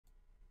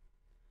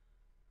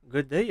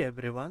Good day,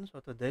 everyone.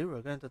 So today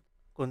we're going to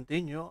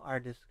continue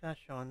our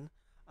discussion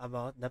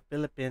about the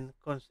Philippine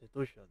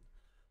Constitution.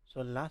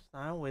 So last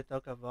time we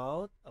talked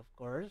about, of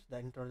course, the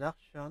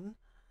introduction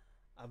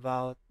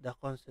about the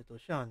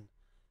Constitution,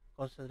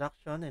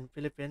 construction in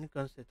Philippine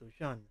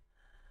Constitution,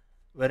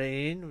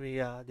 wherein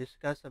we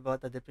discussed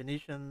about the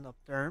definition of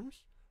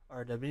terms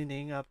or the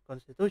meaning of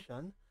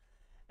Constitution,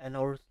 and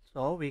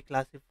also we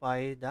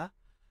classify the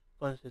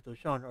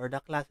Constitution or the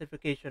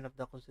classification of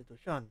the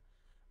Constitution.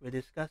 We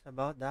discussed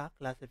about the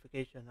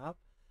classification of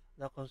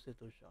the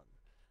Constitution.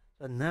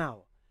 So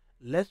now,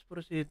 let's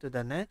proceed to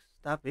the next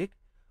topic,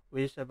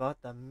 which is about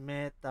the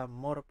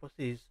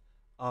metamorphosis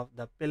of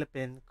the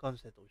Philippine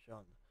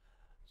Constitution.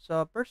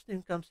 So first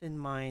thing comes in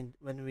mind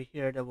when we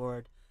hear the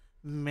word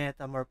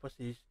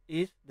metamorphosis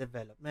is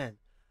development.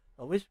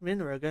 So which means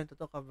we're going to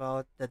talk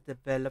about the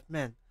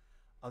development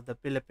of the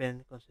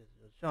Philippine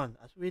Constitution.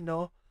 As we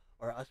know,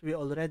 or as we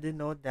already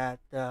know, that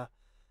the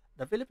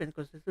Philippine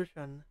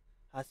Constitution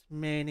has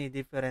many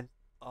different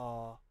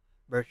uh,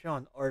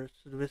 version, or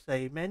should we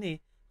say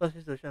many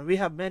constitution. We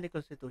have many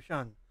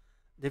constitution,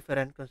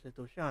 different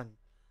constitution.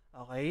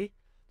 Okay,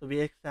 to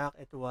be exact,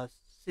 it was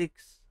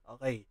six.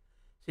 Okay,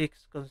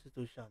 six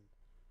constitution,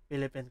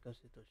 Philippine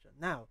Constitution.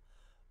 Now,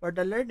 for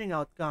the learning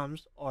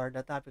outcomes or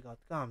the topic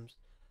outcomes,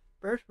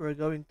 first we're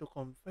going to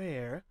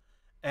compare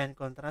and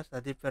contrast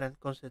the different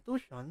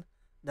constitution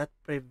that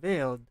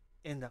prevailed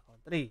in the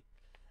country.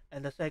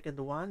 And the second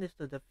one is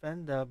to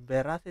defend uh,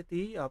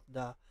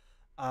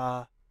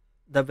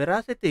 the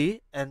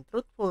veracity and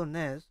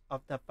truthfulness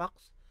of the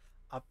facts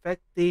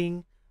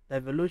affecting the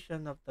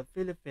evolution of the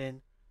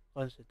Philippine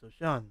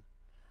Constitution.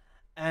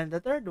 And the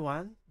third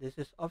one, this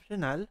is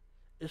optional,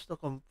 is to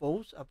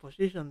compose a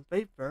position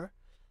paper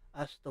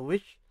as to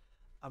which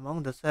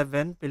among the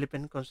seven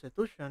Philippine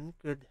Constitution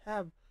could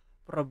have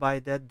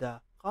provided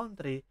the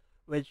country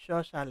with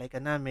social,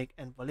 economic,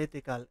 and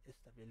political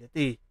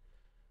stability.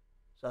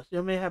 So as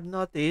you may have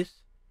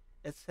noticed,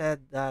 it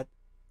said that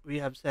we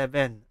have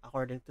seven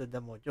according to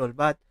the module.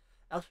 But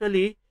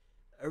actually,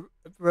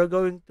 if we're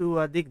going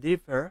to dig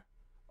deeper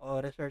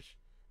or research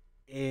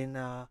in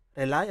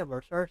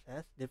reliable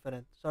sources,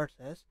 different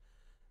sources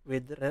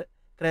with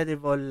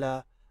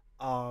credible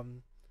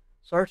um,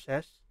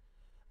 sources,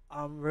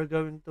 we're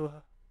going to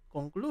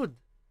conclude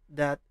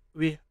that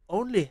we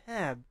only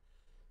have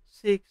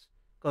six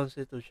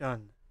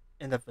constitution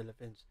in the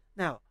Philippines.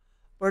 Now,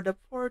 for the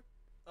fourth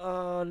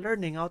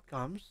learning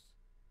outcomes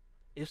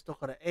is to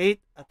create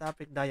a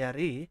topic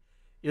diary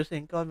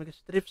using comic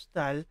strip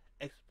style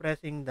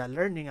expressing the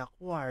learning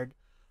acquired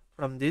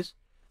from this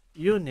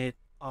unit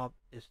of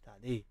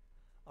study.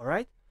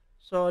 Alright,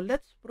 so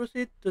let's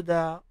proceed to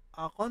the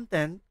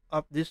content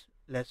of this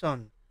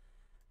lesson,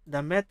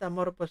 the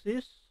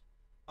metamorphosis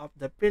of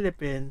the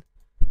Philippine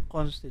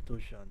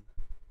Constitution.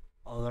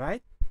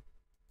 Alright,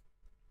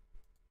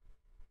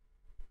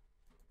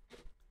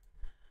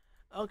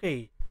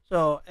 okay,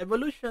 so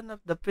evolution of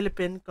the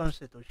Philippine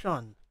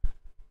Constitution.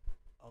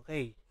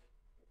 Okay,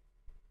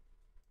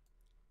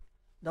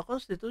 the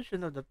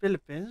Constitution of the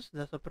Philippines,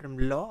 the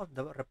supreme law of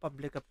the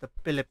Republic of the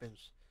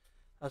Philippines,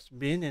 has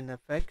been in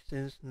effect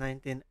since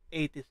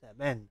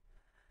 1987.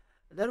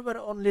 There were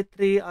only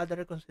three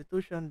other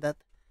constitutions that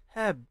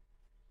have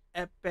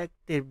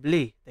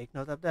effectively, take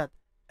note of that,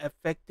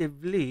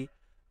 effectively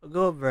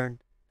governed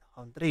the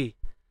country.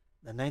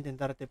 The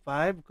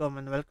 1935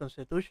 Commonwealth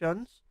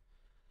Constitutions,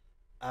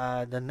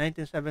 the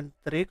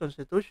 1973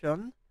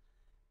 Constitution,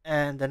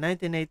 and the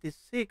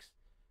 1986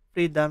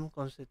 Freedom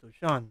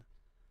Constitution.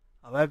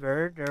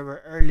 However, there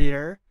were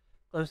earlier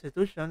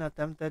constitutions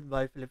attempted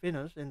by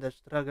Filipinos in the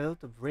struggle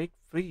to break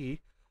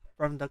free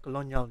from the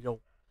colonial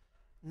yoke.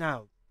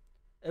 Now,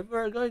 if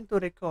we're going to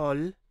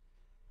recall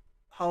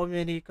how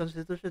many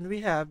constitutions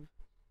we have,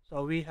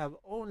 so we have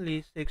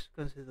only six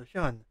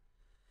constitutions.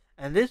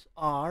 And these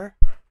are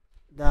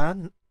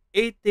the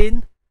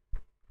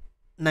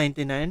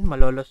 1899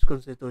 Malolos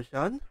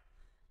Constitution,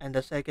 and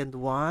the second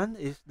one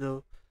is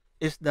the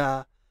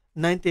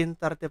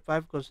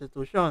 1935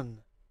 Constitution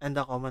and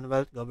the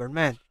Commonwealth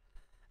Government.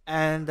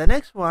 And the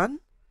next one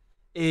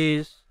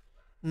is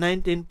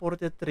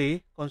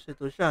 1943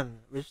 Constitution,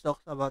 which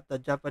talks about the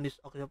Japanese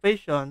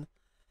occupation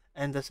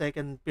and the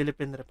Second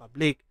Philippine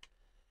Republic.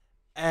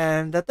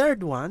 And the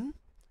third one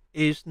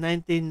is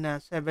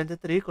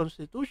 1973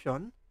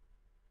 Constitution,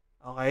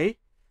 okay,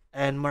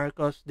 and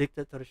Marcos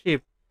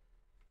dictatorship.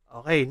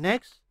 Okay,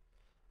 next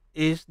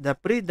is the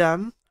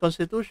Freedom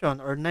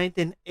Constitution or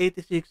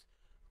 1986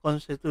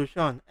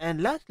 Constitution.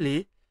 And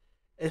lastly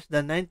is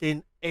the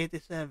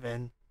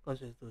 1987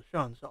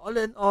 Constitution. So all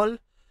in all,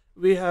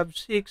 we have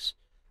six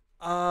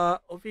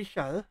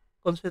official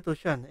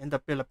constitution in the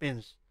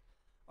Philippines.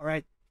 All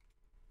right.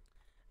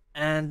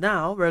 And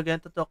now we're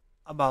going to talk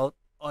about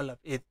all of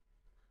it.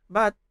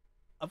 But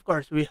of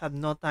course, we have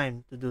no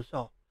time to do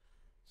so.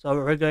 So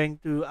we're going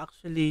to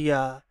actually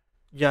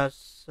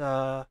just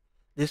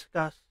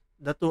discuss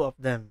the two of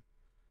them.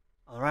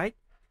 All right.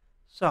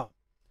 So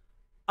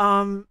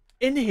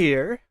in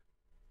here,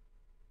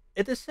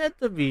 it is said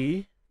to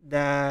be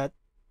that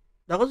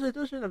The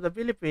Constitution of the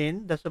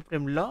Philippines, the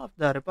supreme law of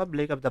the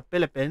Republic of the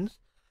Philippines,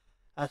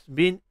 has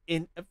been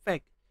in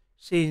effect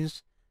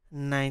since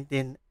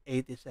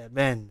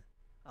 1987.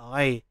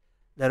 Okay,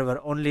 there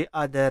were only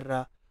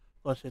other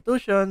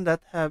constitutions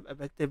that have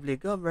effectively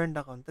governed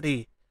the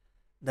country.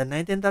 The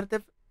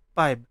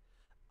 1935,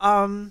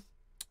 um,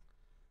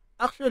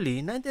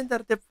 actually,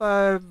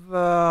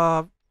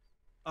 1935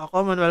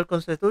 Commonwealth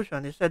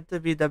Constitution is said to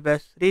be the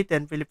best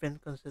written Philippine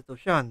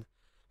Constitution.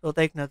 So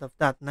take note of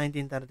that.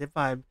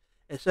 1935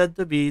 is said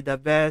to be the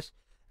best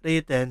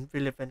written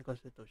Philippine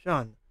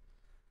Constitution.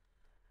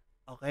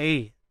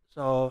 Okay,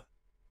 so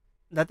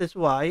that is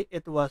why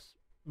it was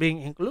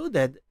being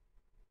included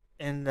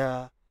in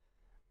the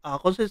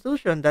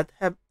constitution that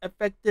have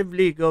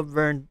effectively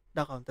governed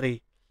the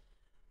country.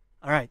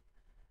 All right,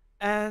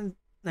 and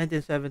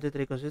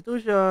 1973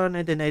 Constitution,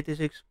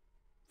 1996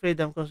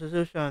 Freedom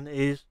Constitution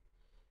is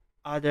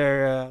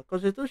other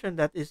constitution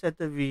that is said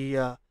to be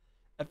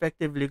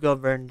effectively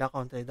govern the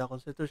country. The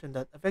constitution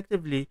that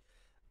effectively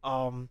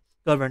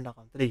govern the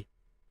country.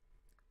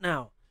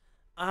 Now,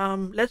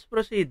 let's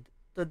proceed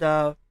to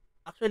the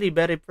actually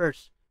very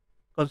first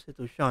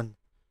constitution.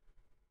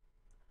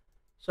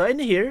 So in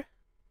here,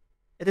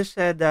 it is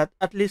said that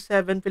at least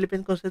 7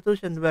 Philippine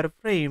constitutions were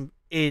framed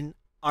in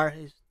our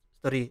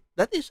history.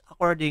 That is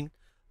according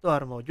to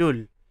our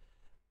module.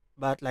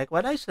 But like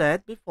what I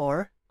said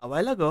before, a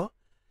while ago,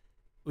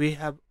 we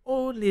have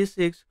only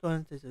 6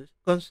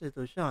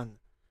 constitution.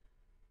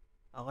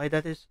 Okay,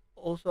 that is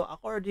also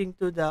according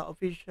to the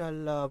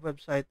official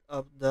website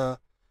of the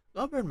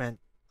government.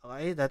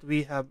 Okay, that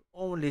we have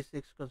only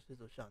 6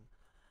 constitution.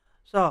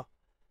 So,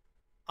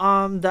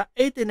 the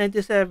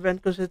 1897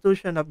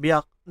 Constitution of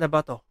Biak na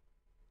Bato.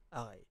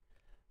 Okay.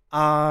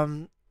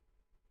 Um,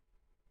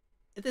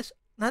 it is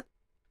not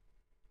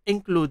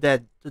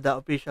included to the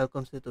official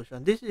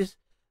constitution. This is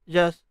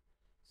just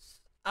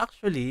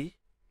actually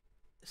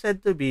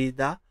said to be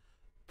the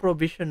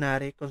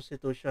provisionary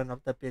constitution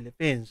of the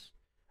Philippines.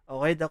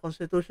 Okay, the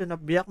Constitution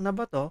of Biak na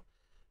Bato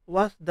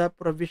was the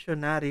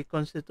provisionary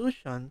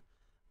constitution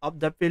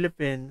of the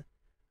Philippine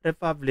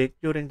Republic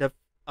during the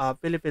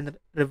Philippine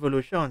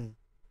Revolution.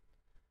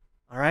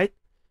 All right.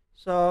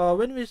 So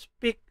when we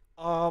speak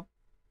of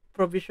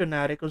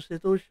provisionary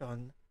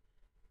constitution,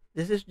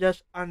 this is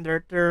just under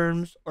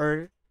terms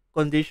or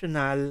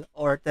conditional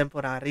or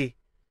temporary.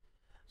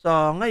 So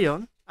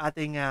ngayon,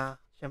 ating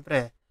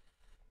syempre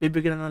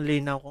bibigyan ng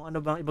linaw kung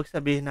ano bang ibig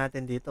sabihin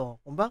natin dito.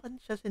 Kung bakit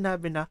siya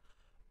sinabi na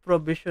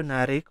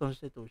provisionary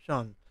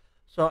constitution.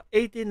 So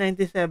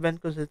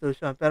 1897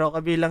 constitution, pero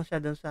kabilang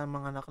siya dun sa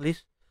mga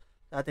nakalist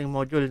sa ating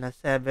module na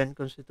 7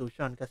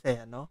 constitution kasi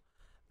ano.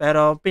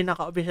 Pero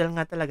pinaka-official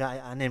nga talaga ay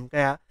 6,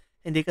 kaya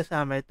hindi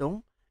kasama itong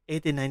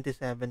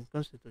 1897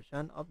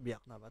 Constitution of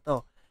Biak na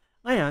Bato.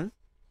 Ngayon,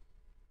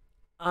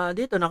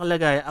 dito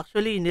nakalagay,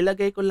 actually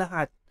nilagay ko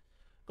lahat.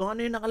 Kung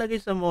ano yung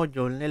nakalagay sa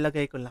module,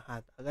 nilagay ko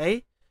lahat.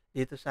 Okay?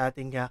 Dito sa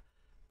ating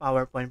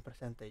PowerPoint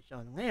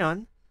presentation.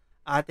 Ngayon,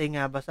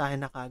 ating basahin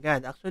na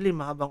kagad. Actually,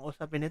 mahabang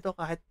usapin ito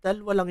kahit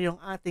dalawa lang yung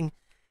ating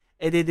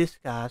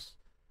i-discuss.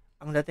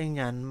 Ang dating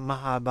niyan,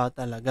 mahaba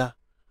talaga.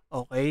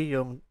 Okay?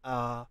 Yung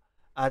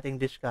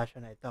ating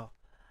discussion na ito.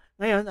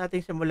 Ngayon,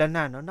 ating simulan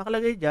na. No?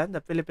 Nakalagay dyan,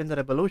 the Philippine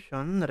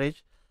Revolution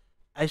reached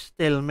a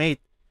stalemate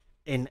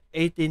in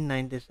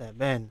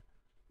 1897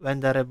 when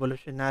the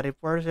revolutionary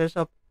forces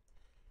of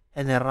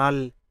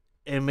General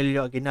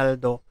Emilio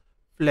Aguinaldo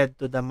fled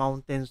to the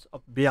mountains of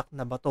Biak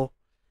na Bato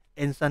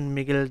in San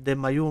Miguel de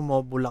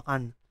Mayumo,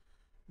 Bulacan.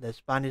 The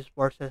Spanish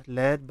forces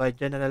led by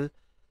General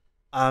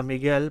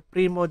Miguel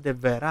Primo de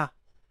Vera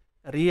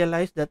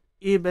realized that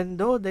even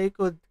though they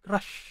could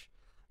crush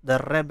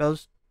the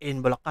rebels in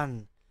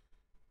Bulacan,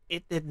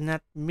 it did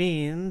not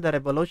mean the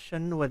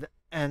revolution would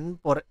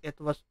end, for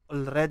it was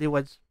already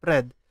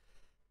widespread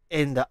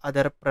in the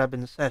other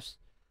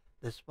provinces.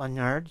 The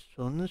Spaniards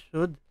soon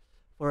sued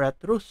for a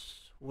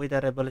truce with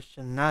the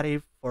revolutionary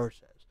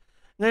forces.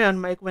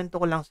 Ngayon, maikwento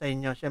ko lang sa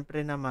inyo.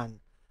 Siyempre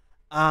naman,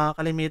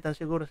 kalimitan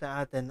siguro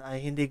sa atin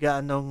ay hindi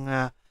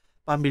gaanong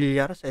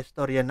pamilyar sa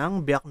istorya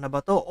ng Biak na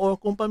Bato, o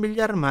kung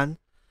pamilyar man,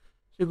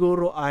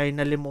 siguro ay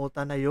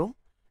nalimutan na yung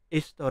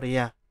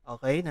istorya.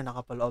 Okay, na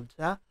nakapaloob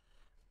sa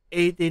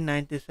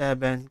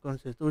 1897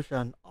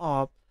 Constitution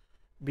of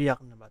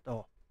Biak na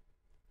Bato.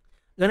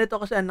 Ganito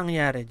kasi ang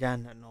nangyari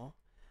dyan, ano?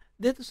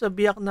 Dito sa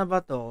Biak na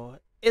Bato,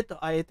 ito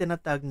ay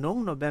itinatag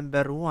noong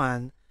November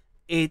 1,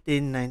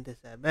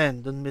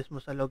 1897. Doon mismo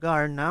sa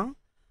lugar ng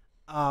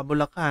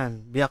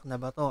Bulacan, Biak na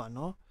Bato,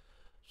 ano?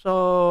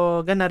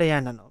 So, ganari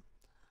yan, ano?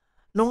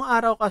 Nung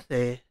araw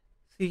kasi,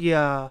 si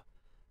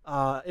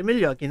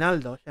Emilio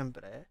Aguinaldo,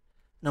 syempre,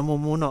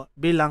 namumuno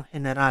bilang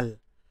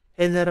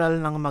general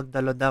ng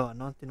Magdalo daw,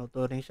 ano?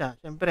 Tinuturing siya.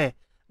 Syempre,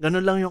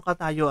 ganun lang yung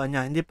katayuan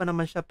niya. Hindi pa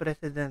naman siya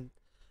president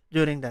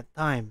during that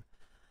time.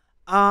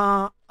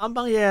 Ang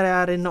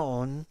pangyayari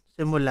noon,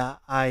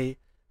 simula ay,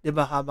 di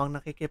ba, habang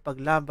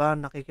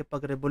nakikipaglaban,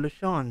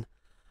 nakikipagrevolusyon,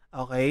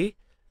 okay,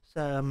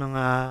 sa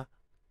mga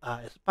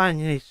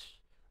Spanish,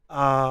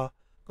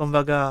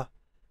 kumbaga,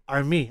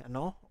 army,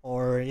 ano,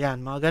 or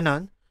yan, mga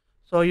ganon.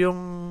 So, yung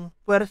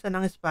puwersa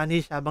ng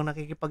Spanish habang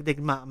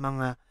nakikipagdigma ang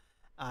mga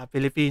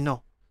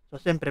Pilipino. So,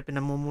 siyempre,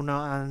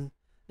 pinamumunuan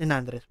ni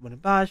Andres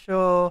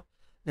Bonifacio,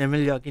 ni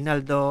Emilio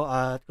Aguinaldo,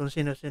 at kung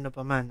sino-sino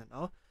pa man,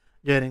 ano,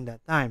 during that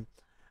time.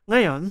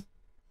 Ngayon,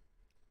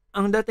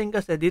 ang dating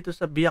kasi dito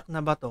sa Biak na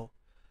Bato,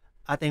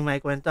 ating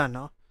maikwento,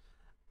 no?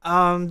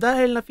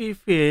 Dahil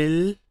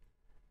nafi-feel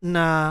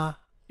na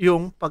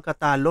yung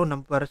pagkatalo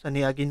ng puwersa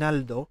ni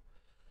Aguinaldo,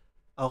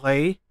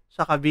 okay,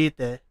 sa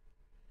Cavite,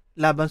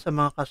 laban sa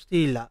mga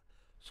Kastila,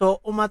 so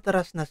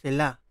umatras na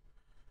sila.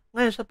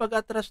 Ngayon, sa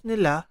pag-atras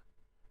nila,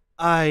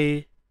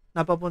 ay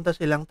napapunta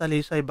silang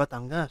Talisay,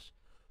 Batangas.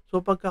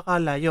 So,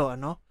 pagkakalayo,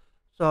 ano?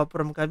 So,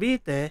 from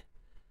Cavite,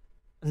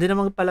 hindi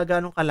naman pala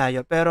ganong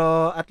kalayo,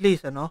 pero at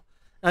least, ano,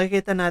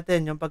 nakikita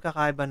natin yung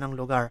pagkakaiba ng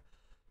lugar.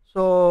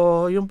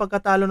 So, yung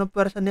pagkatalo ng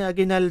puwersa ni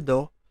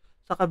Aguinaldo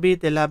sa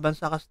Cavite laban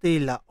sa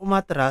Kastila,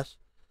 umatras,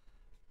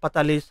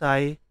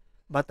 Patalisay,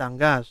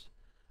 Batangas.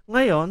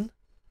 Ngayon,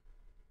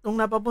 nung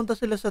napapunta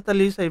sila sa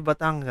Talisay,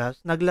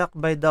 Batangas,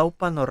 naglakbay daw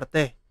pa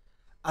norte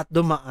at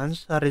dumaan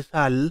sa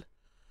Rizal,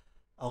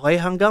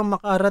 okay, hanggang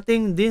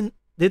makarating din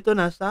dito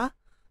na sa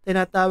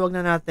tinatawag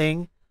na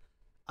nating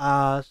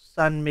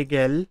San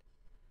Miguel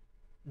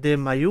de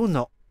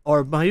Mayuno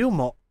or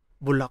Mayumo,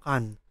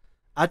 Bulacan.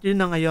 At yun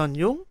na ngayon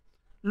yung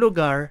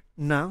lugar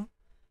ng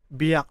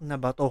Biak na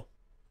Bato.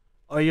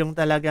 O yung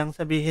talagang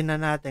sabihin na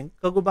natin,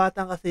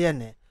 kagubatan kasi yan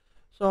eh.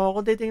 So,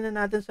 kung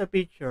titingnan natin sa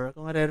picture,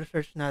 kung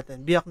re-research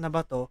natin, Biak na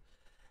Bato,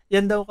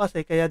 yan daw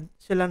kasi, kaya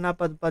sila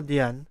napadpad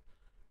yan,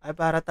 ay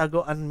para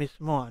taguan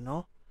mismo,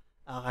 ano?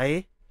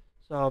 Okay?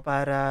 So,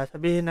 para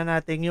sabihin na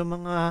natin yung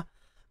mga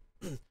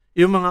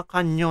yung mga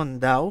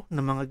kanyon daw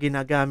na mga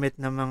ginagamit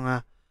na mga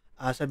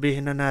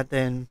sabihin na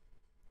natin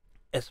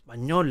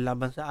Espanyol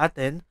laban sa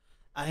atin,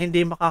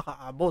 hindi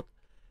makakaabot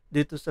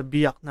dito sa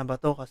Biak na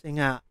Bato kasi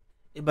nga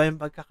iba yung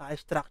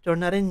pagkaka-structure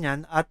na rin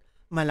yan at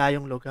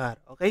malayong lugar.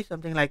 Okay?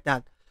 Something like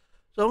that.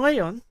 So,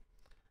 ngayon,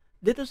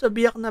 dito sa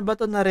Biak na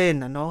Bato na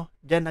rin, ano,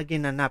 dyan na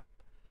ginanap,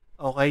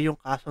 okay, yung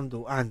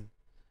kasunduan.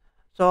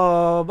 So,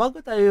 bago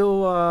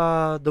tayo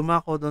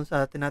dumako doon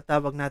sa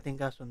tinatawag nating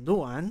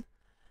kasunduan,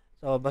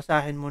 so,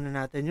 basahin muna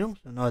natin yung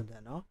sunod,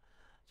 ano.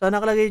 So,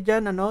 nakalagay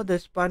dyan, ano, the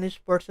Spanish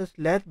forces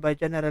led by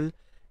General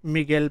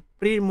Miguel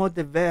Primo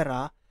de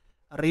Vera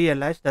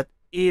realized that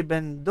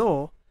even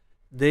though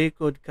they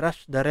could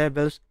crush the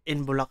rebels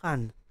in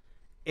Bulacan,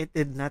 it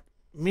did not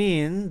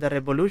mean the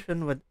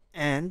revolution would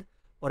end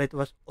or it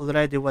was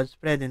already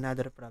widespread in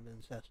other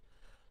provinces.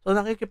 So,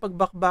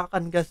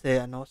 nakikipagbakbakan kasi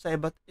ano, sa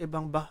iba't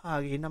ibang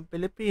bahagi ng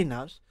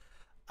Pilipinas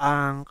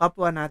ang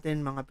kapwa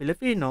natin mga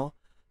Pilipino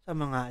sa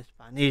mga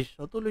Spanish.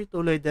 So,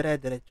 tuloy-tuloy,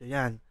 dire-diretso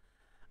yan.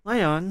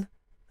 Ngayon,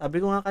 sabi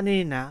ko nga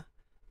kanina,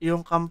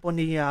 yung kampo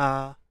ni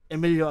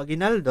Emilio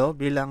Aguinaldo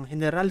bilang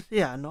general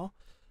siya, no?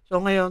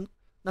 So, ngayon,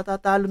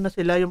 natatalo na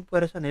sila yung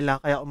puwersa nila,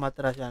 kaya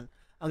umatras yan.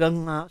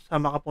 Hanggang sa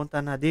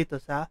makapunta na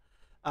dito sa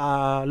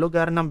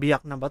lugar ng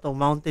Biak na Bato.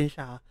 Mountain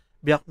siya,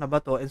 Biak na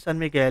Bato, and San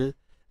Miguel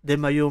de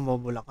Mayumo,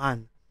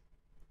 Bulacan.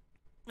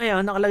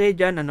 Ngayon, nakalagay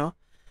dyan, ano,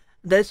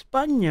 the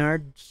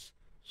Spaniards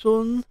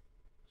soon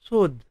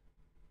sued,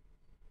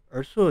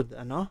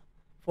 ano,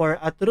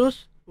 for a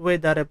truce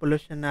with the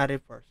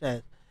revolutionary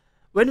forces.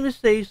 When we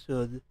say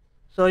sued,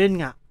 so yun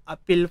nga,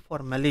 appeal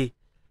formally,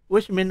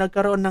 which mean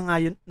nagkaroon na nga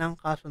yun ng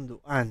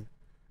kasunduan.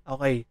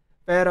 Okay,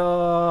 pero,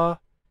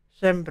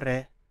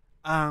 siyempre,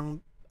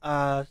 ang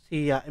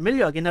si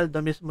Emilio Aguinaldo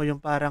mismo yung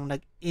parang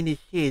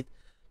nag-initiate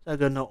sa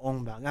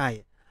ganoong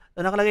bagay. So,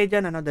 nakalagay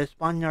dyan, ano, the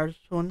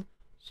Spaniards soon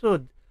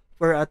sued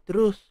for a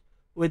truce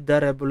with the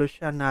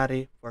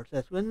revolutionary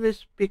forces. When we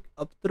speak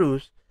of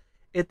truce,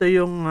 ito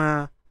yung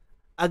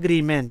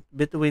agreement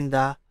between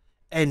the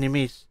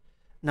enemies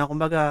na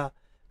kumbaga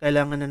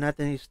kailangan na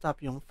natin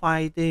i-stop yung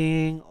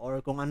fighting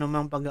or kung ano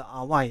mang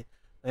pag-aaway.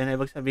 So, yun ang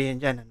ibig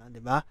sabihin dyan, ano,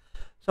 di ba?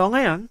 So,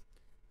 ngayon,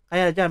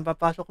 kaya dyan,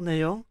 papasok na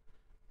yung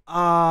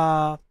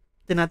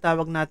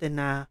tinatawag natin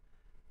na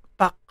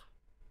Pact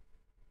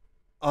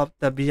of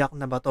the Biak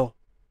na Bato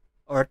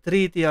or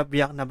Treaty of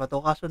Biak na Bato,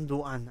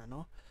 kasunduan,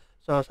 ano?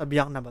 So, sa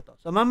Biak na Bato.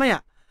 So,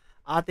 mamaya,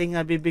 ating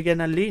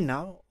bibigyan ng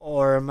linaw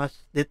or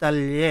mas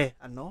detalye,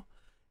 ano,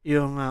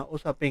 yung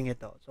usaping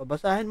ito. So,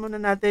 basahin muna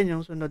natin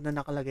yung sunod na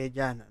nakalagay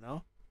dyan,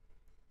 ano?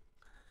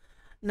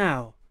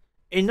 Now,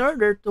 in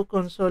order to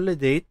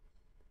consolidate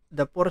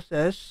the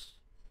forces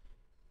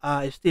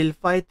still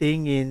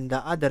fighting in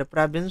the other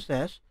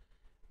provinces,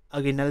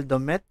 Aguinaldo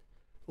met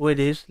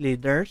with his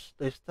leaders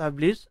to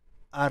establish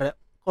a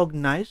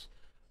recognized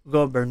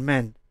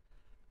government.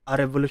 A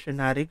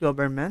revolutionary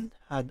government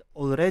had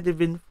already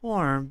been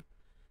formed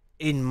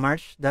in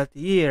March that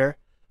year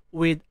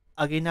with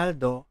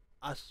Aguinaldo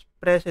as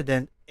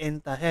president in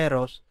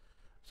Tajeros,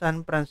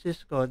 San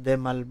Francisco de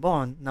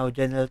Malbon, now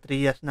General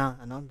Trias na,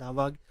 ano,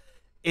 tawag,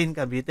 in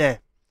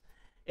Cavite.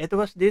 It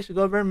was this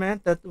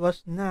government that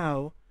was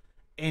now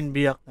in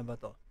Biak na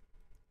Bato.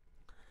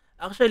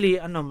 Actually,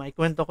 ano, may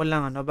kwento ko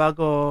lang, ano,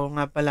 bago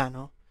nga pala,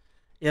 no,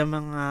 yung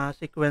mga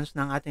sequence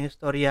ng ating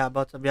istorya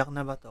about sa Biak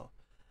na Bato.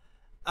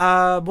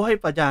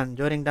 buhay pa diyan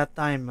during that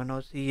time,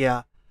 ano, si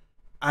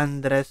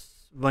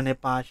Andres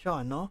Bonifacio,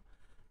 ano,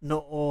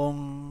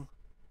 noong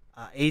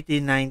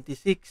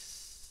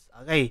 1896.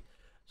 Okay.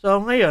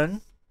 So ngayon,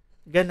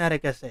 ganari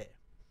kasi.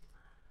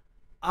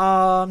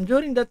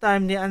 During the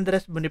time ni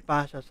Andres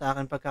Bonifacio, sa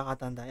akin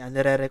pagkakatanda, yan,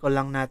 nire-recall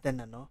lang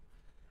natin, ano,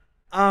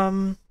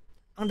 ang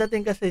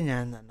dating kasi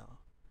niyan, ano,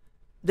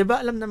 'di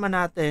ba alam naman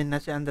natin na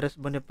si Andres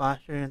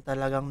Bonifacio yung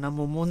talagang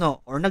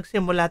namumuno or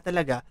nagsimula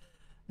talaga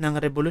ng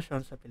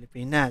revolusyon sa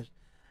Pilipinas.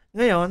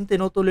 Ngayon,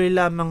 tinutuloy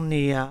lamang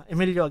ni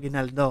Emilio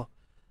Aguinaldo.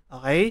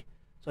 Okay?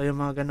 So,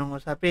 yung mga ganong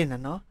usapin,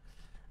 ano?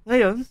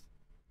 Ngayon,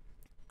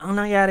 ang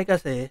nangyari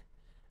kasi,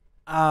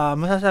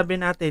 masasabi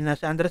natin na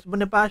si Andres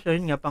Bonifacio,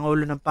 yun nga,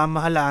 Pangulo ng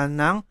Pamahalaan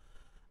ng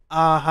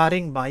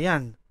Haring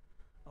Bayan.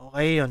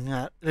 Okay, yun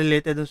nga,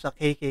 related dun sa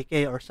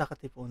KKK or sa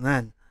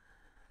Katipunan.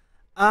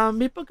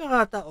 May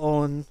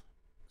pagkakataon,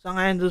 sa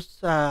ngayon dun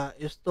sa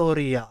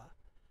istorya,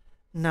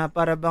 na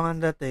para bang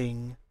ang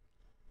dating,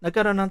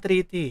 nagkaroon ng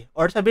treaty.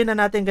 Or sabihin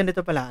na natin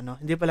ganito pala, ano?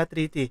 Hindi pala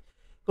treaty.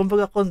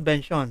 Kumbaga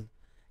convention.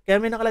 Kaya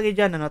may nakalagay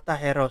dyan, ano,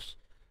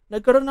 Taheros.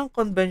 Nagkaroon ng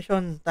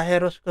convention,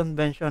 Taheros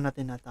Convention na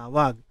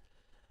tinatawag.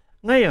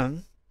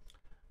 Ngayon,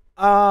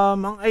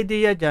 ang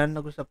idea dyan,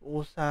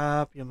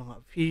 nag-usap-usap, yung mga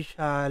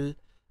official,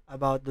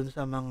 about dun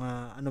sa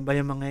mga, ano ba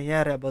yung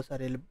mangyayari about sa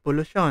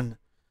revolution.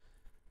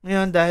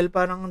 Ngayon, dahil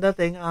parang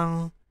dating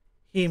ang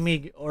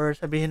himig, or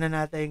sabihin na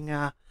natin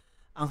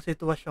ang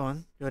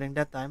sitwasyon during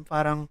that time,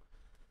 parang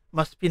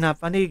mas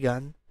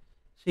pinapanigan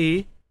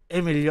si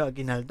Emilio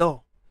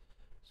Aguinaldo.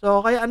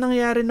 So, kaya anong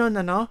nangyari nun,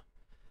 ano?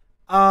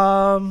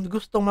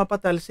 Gustong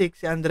mapatalsik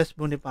si Andres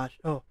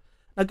Bonifacio.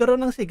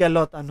 Nagkaroon ng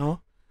sigalot,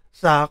 ano,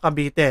 sa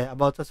Cavite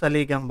about sa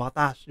saligang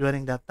batas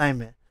during that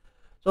time, eh.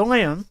 So,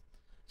 ngayon,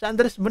 si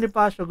Andres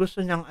Bonifacio gusto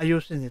niyang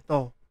ayusin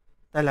ito.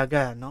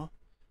 Talaga, no?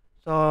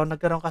 So,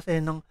 nagkaroon kasi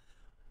ng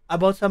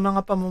about sa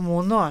mga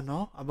pamumuno,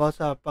 ano? About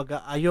sa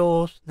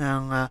pag-aayos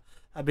ng,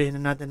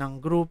 sabihin na natin ng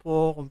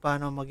grupo, kung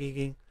paano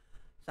magiging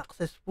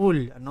successful,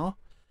 ano?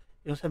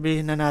 Yung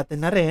sabihin na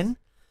natin na rin,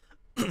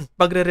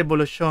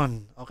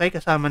 pagre-revolusyon. Okay,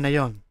 kasama na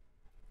yon.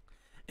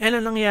 And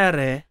ang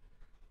nangyari,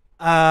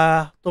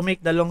 to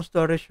make the long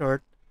story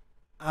short,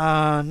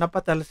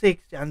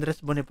 napatalsik si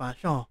Andres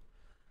Bonifacio.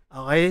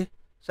 Okay,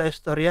 sa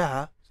istorya,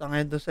 ha? Sa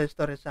ngayon doon sa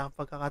istorya sa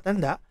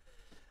pagkakatanda,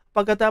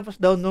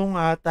 pagkatapos daw nung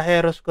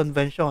Taheros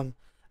Convention,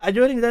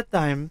 during that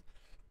time,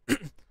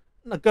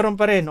 nagkaroon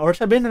pa rin, or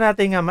sabihin na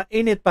natin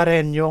mainit pa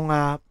rin yung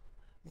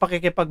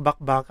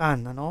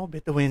pakikipagbakbakan, ano,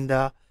 between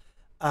the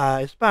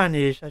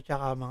Spanish at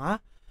saka mga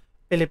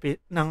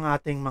ng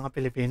ating mga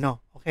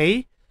Pilipino.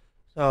 Okay?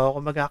 So,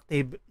 kumbaga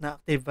active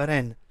pa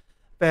rin.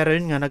 Pero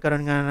yun nga,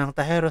 nagkaroon nga ng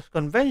Taheros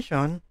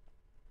Convention.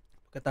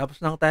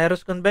 Pagkatapos ng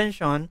Taheros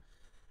Convention,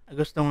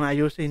 gustong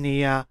ayusin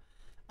ni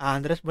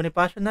Andres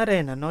Bonifacio na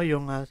rin, ano,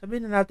 yung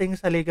sabihin na natin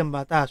saligang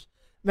batas.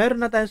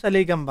 Meron na tayong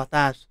saligang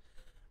batas.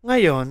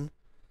 Ngayon,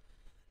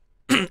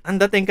 ang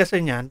dating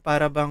kasi niyan,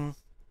 para bang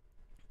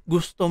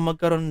gusto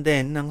magkaroon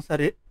din ng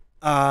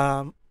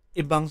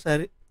ibang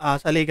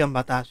saligang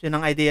batas. Yun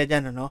ang idea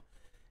dyan, ano,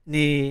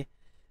 ni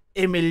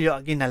Emilio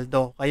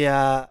Aguinaldo.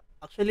 Kaya,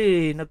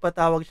 actually,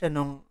 nagpatawag siya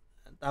nung,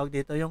 tawag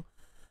dito, yung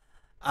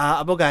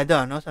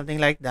abogado, no? Something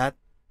like that.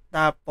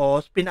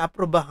 Tapos,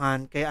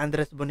 pinaaprobahan kay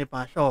Andres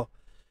Bonifacio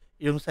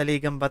yung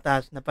saligang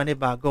batas na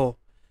panibago.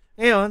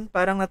 Ngayon,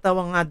 parang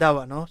natawang nga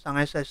daw, ano, sa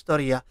ngayon sa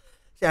istorya,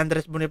 si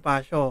Andres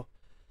Bonifacio.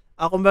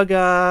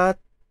 Kumbaga,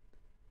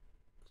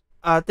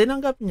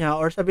 tinanggap niya,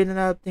 or sabihin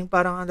na natin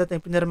parang ang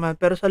dating pinirmahan,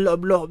 pero sa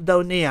loob-loob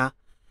daw niya,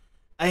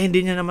 ay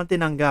hindi niya naman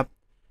tinanggap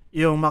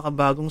yung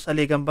makabagong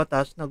saligang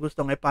batas na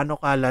gustong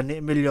ipanukala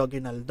ni Emilio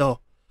Aguinaldo.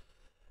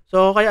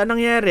 So, kaya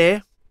nangyari,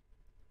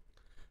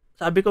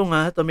 sabi ko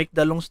nga, to make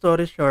the long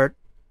story short,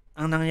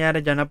 ang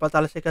nangyari dyan,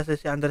 napatalsi kasi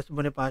si Andres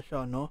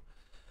Bonifacio, no?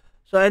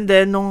 So, and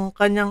then, nung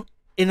kanyang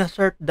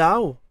inassert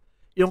daw,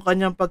 yung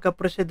kanyang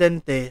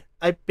pagka-presidente,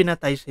 ay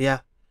pinatay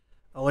siya.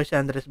 Okay, si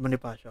Andres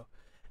Bonifacio.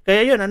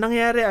 Kaya yun, ang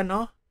nangyari,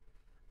 ano,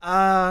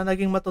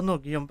 naging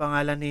matunog yung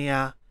pangalan ni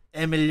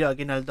Emilio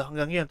Aguinaldo.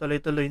 Hanggang yun,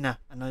 tuloy-tuloy na,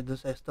 ano, dun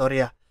sa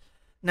istorya.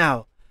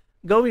 Now,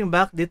 going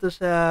back dito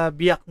sa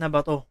Biak na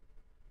Bato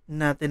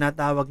na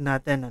tinatawag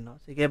natin, ano,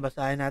 sige,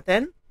 basahin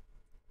natin.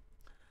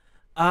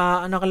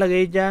 Ano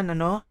kalagay dyan,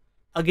 ano,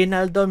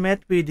 Aguinaldo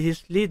met with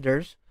his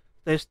leaders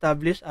to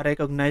establish a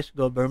recognized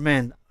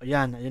government. O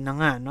yan, ayun na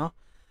nga, no?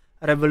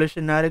 A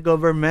revolutionary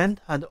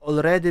government had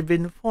already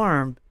been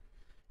formed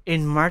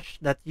in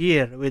March that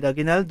year with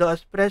Aguinaldo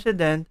as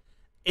president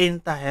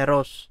in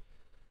Taheros,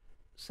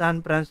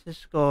 San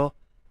Francisco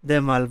de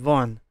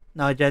Malbon,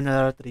 now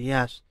General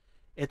Trias.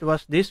 It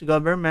was this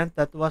government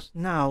that was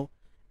now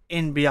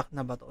in Biak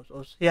na Bato.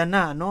 So, siya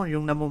na, ano,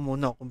 yung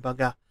namumuno,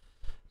 kumbaga.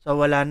 So,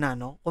 wala na,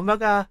 no?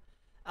 Kumbaga,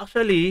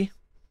 actually,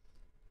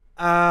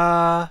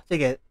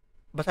 sige,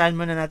 basahin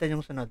muna natin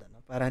yung sunod,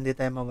 ano, para hindi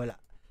tayo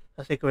mawala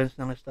sa sequence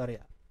ng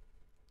istorya.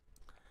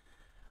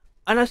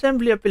 An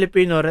assembly of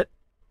Filipino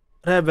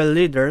rebel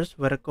leaders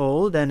were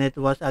called, and it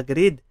was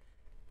agreed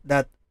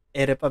that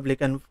a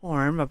republican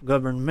form of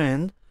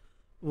government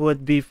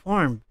would be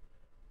formed.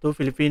 Two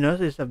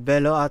Filipinos,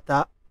 Isabelo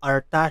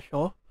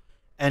Artacio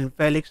and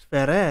Felix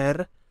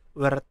Ferrer,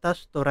 were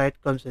tasked to write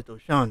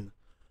constitution.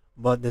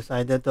 Both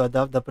decided to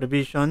adopt the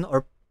provision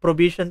of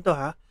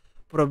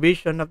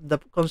the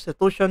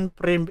constitution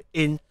framed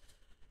in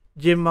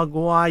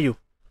Jimaguayo,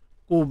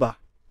 Cuba.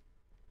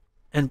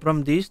 And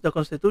from this, the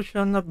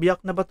constitution of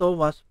Biak na Bato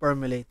was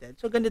formulated.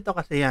 So ganito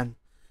kasi yan.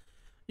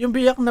 Yung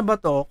Biak na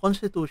Bato,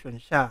 constitution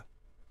siya.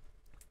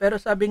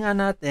 Pero sabi nga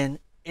natin,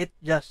 it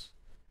just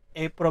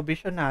a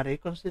provisionary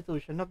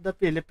constitution of the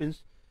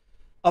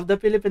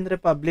Philippine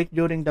Republic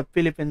during the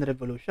Philippine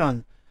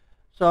Revolution.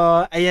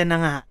 So ayan na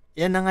nga.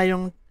 Yan na nga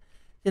yung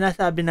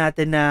sinasabi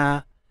natin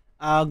na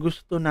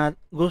gusto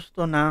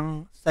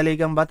ng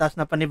saligang batas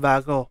na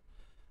panibago.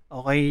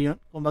 Okay,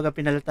 kumbaga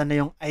pinalitan na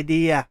yung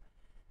idea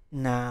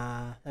na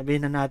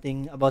sabihin na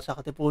natin about sa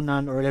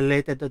katipunan or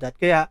related to that.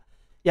 Kaya,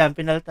 yan,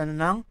 pinalitan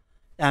na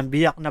ng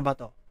Biak na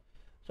Bato.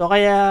 So,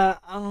 kaya,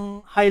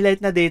 ang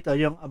highlight na dito,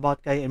 yung about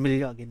kay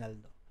Emilio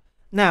Aguinaldo.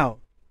 Now,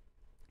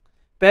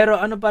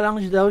 pero ano pa lang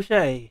daw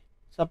siya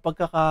sa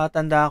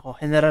pagkakatanda ko,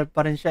 general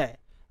pa rin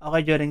siya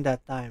okay, during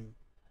that time.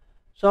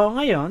 So,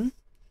 ngayon,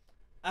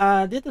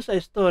 dito sa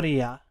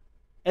istorya,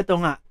 ito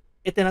nga,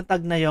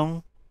 itinatag na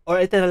yung,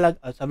 or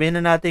sabihin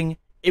na natin,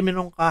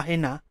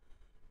 iminungkahin na,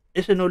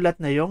 isinulat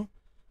na yung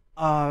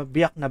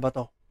Biak na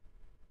Bato.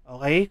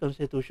 Okay?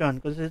 Constitution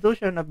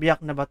of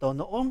Biak na Bato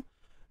noong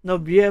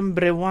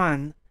Nobyembre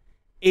 1,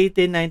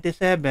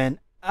 1897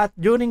 at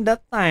during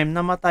that time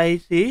namatay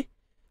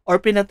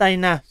pinatay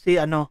na si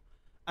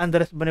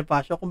Andres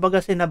Bonifacio. Kumbaga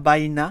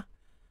sinabay na.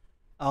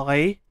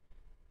 Okay?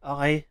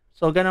 Okay?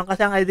 So ganun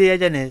kasi ang idea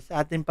dyan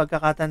sa ating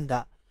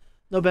pagkakatanda.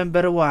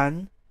 November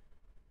 1,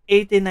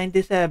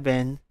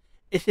 1897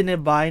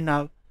 isinibay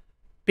na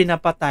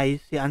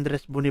pinapatay si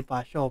Andres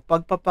Bonifacio.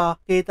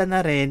 Pagpapakita na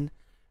rin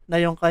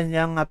na yung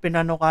kanyang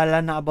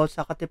pinanukala na about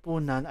sa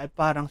katipunan ay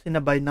parang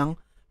sinabay ng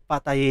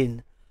patayin.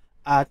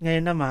 At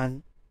ngayon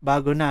naman,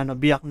 bago na,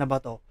 Biak na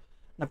Bato,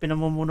 na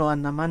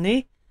pinamumunuan naman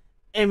ni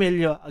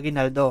Emilio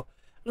Aguinaldo.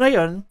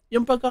 Ngayon,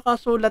 yung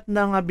pagkakasulat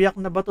ng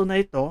Biak na Bato na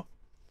ito,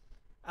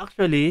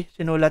 actually,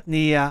 sinulat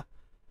ni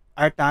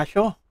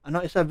Artacio,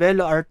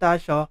 Isabelo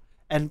Artacio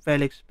and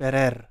Felix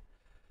Ferrer.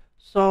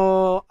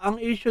 So, ang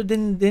issue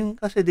din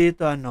kasi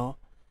dito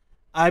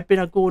ay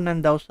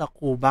pinagkunan daw sa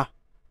Cuba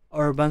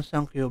or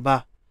bansang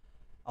Cuba.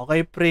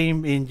 Okay,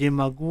 frame in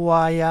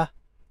Jimaguaya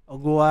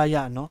o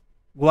Guaya,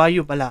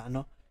 Guayo pala,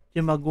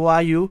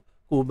 Jimaguayo,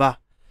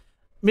 Cuba.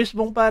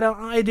 Mismong parang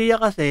ang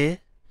idea kasi,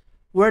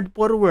 word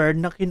for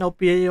word na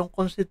kinopya yung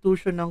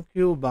constitution ng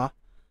Cuba,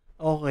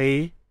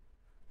 okay,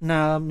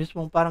 na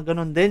mismong parang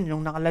ganun din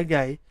yung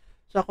nakalagay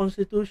sa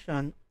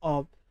constitution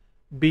of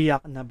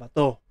Biak na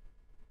Bato.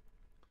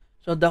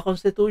 So, the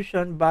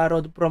Constitution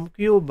borrowed from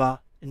Cuba,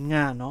 yun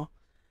nga,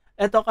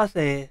 Ito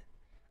kasi,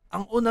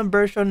 ang unang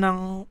version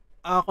ng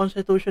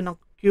Constitution ng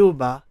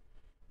Cuba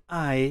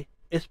ay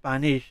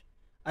Spanish.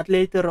 At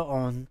later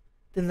on,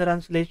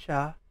 tinranslate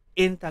siya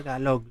in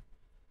Tagalog.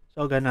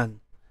 So,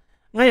 ganun.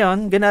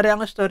 Ngayon, ganari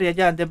ang istorya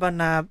dyan, di ba,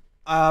 na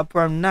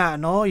form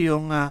na,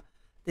 yung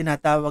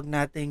tinatawag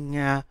nating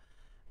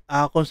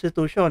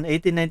Constitution,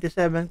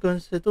 1897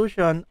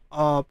 Constitution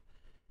of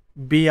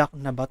Biak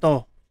na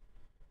Bato.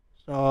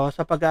 So,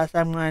 sa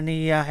pag-aasam nga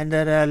ni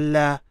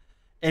General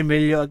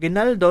Emilio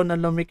Aguinaldo na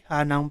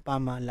lumikha ng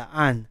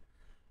pamahalaan.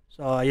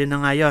 So, ayun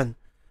na nga yun.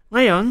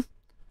 Ngayon,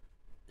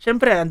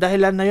 siyempre, ang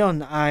dahilan na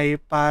yon ay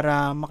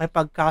para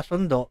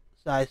makipagkasundo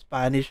sa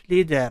Spanish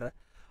leader.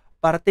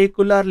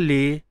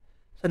 Particularly,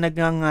 sa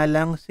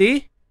nagngangalang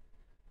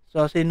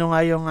So, sino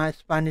nga yung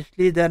Spanish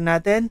leader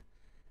natin?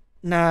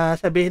 Na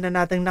sabihin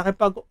na natin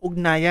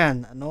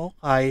nakipag-ugnayan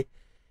kay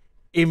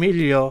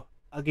Emilio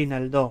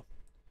Aguinaldo.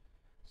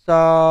 So,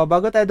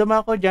 bago tayo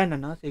dumako dyan,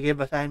 sige,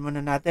 basahin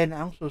muna natin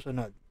ang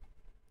susunod.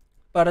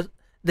 Para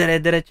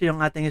dire-diretso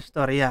yung ating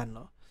istorya,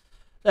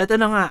 So, ito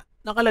na nga,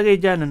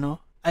 nakalagay dyan,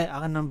 ay,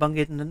 akin nang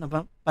banggit na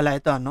pala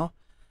ito,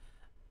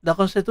 The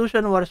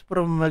Constitution was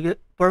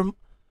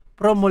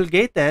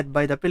promulgated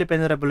by the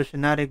Philippine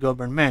Revolutionary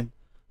Government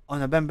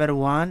on November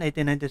 1,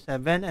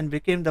 1897 and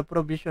became the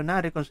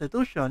provisionary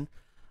constitution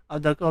of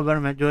the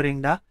government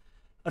during the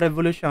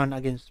Revolution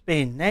against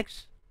Spain.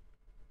 Next.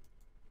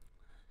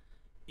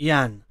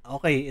 Yan.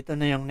 Okay, ito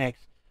na yung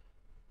next.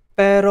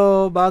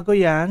 Pero bago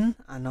yan,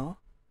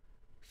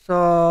 so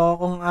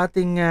kung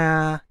ating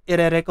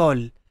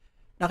i-recall,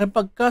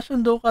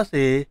 nakipagkasundo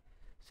kasi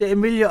si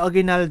Emilio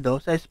Aguinaldo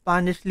sa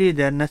Spanish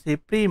leader na si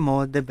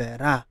Primo de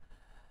Vera.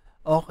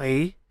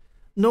 Okay,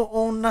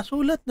 noong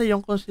nasulat na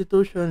yung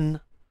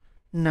constitution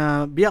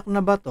na Biak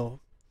na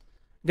Bato,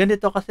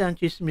 ganito kasi ang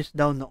chismis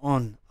daw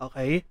noon.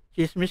 Okay,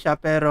 chismis siya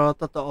pero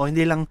totoo,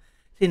 hindi lang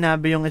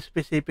sinabi yung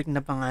specific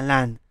na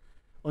pangalan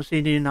o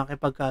sino yung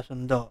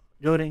nakipagkasundo.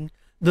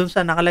 Dun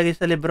sa nakalagay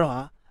sa libro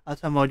at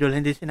sa module,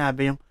 hindi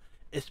sinabi yung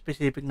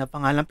specific na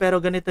pangalan. Pero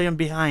ganito yung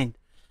behind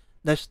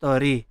the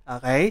story.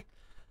 Okay?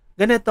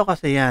 Ganito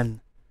kasi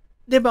yan.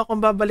 Diba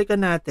kung babalikan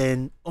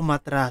natin,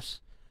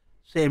 umatras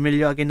si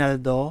Emilio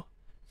Aguinaldo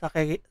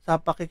sa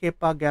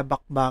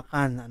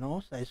pakikipagbakbakan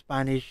sa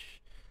Spanish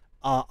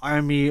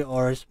army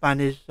or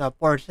Spanish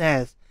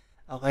forces.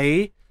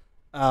 Okay?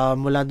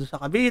 Mula dun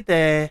sa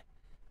Cavite,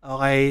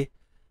 okay?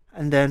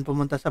 And then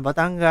pumunta sa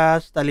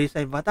Batangas,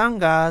 Talisay,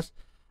 Batangas,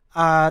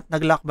 at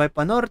naglakbay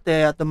pa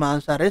norte at dumaan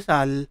sa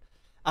Rizal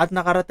at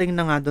nakarating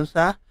na nga dun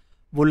sa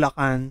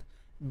Bulacan,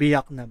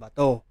 Biak na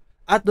Bato.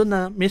 At doon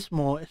na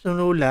mismo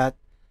sinulat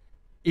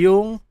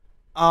yung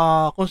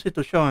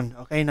konstitusyon,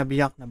 okay, na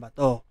Biak na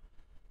Bato.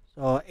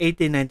 So,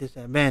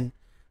 1897.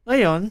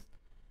 Ngayon,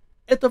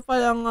 ito pa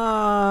yung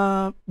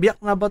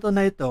Biak na Bato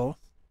na ito,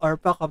 or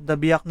Pack of the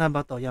Biak na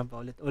Bato. Yan pa,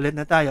 ulit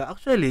na tayo.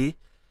 Actually,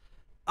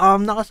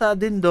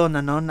 nakasaad din doon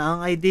na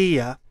ang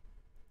idea,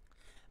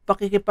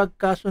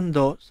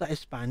 pakikipagkasundo sa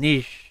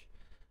Spanish.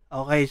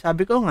 Okay,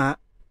 sabi ko nga,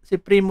 si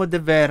Primo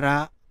de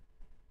Vera,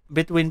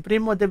 between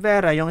Primo de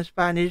Vera, yung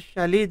Spanish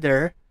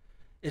leader,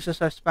 isa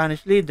sa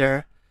Spanish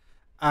leader,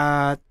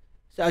 at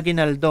si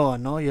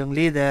Aguinaldo, yung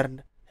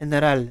leader,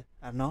 general,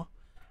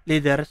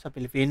 leader sa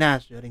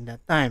Pilipinas during that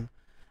time.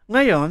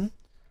 Ngayon,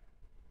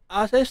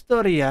 sa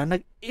istorya,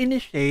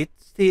 nag-initiate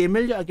si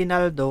Emilio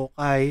Aguinaldo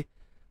kay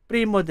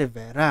Primo de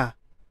Vera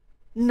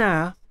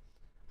na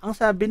ang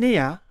sabi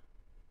niya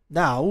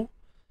daw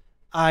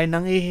ay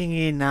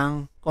nanghihingi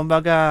ng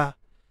kumbaga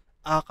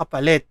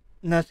kapalit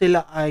na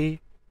sila ay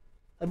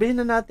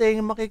sabihin na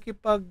natin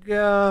makikipag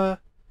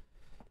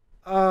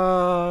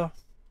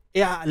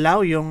i-allow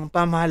yung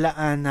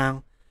pamahalaan ng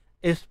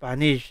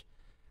Spanish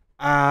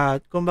at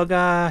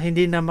kumbaga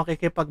hindi na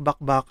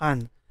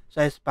makikipagbakbakan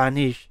sa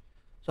Spanish.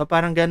 So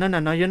parang ganun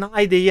yun ang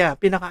idea,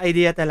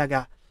 pinaka-idea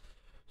talaga.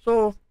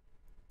 So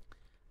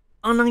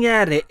ang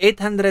nangyari,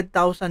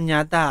 800,000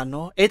 yata,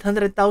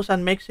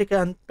 800,000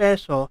 Mexican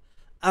peso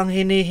ang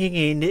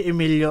hinihingi ni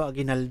Emilio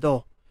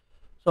Aguinaldo.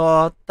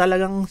 So,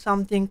 talagang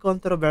something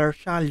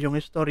controversial yung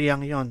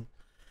istoryang yon.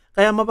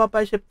 Kaya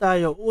mapapaisip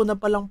tayo, una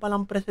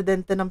palang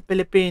presidente ng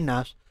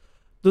Pilipinas,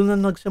 doon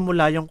na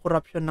nagsimula yung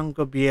korupsyon ng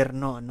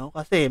gobyerno,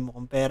 Kasi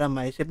mukhang pera,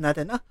 maisip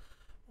natin,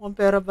 mukhang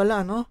pera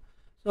pala,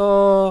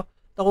 So,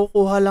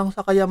 nakukuha lang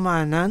sa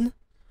kayamanan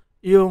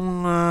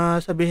yung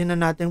sabihin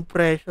na nating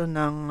presyo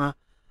ng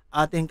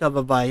ating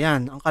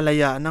kababayan, ang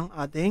kalayaan ng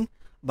ating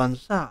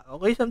bansa.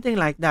 Okay, something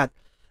like that.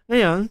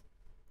 Ngayon,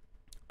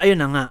 ayun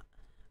na nga.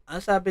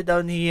 Ang sabi daw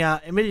ni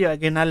Emilio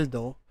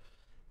Aguinaldo,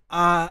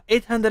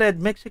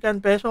 800 Mexican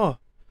peso.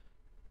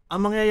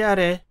 Ang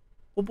mangyayari,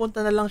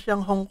 pupunta na lang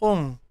siyang Hong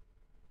Kong.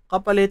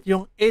 Kapalit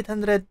yung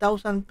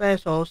 800,000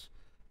 pesos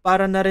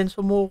para na rin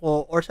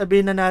sumuko or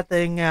sabihin na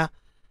natin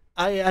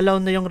ay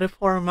allow na yung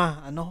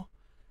reforma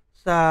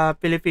sa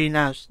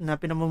Pilipinas na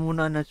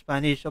pinamumunuan ng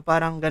Spanish. So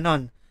parang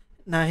ganon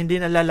na hindi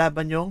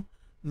nalalaban yung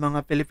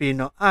mga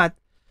Pilipino at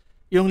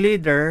yung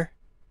leader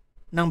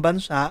ng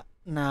bansa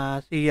na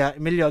si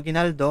Emilio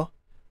Aguinaldo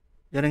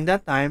during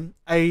that time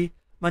ay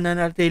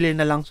mananatili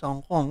na lang sa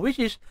Hong Kong,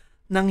 which is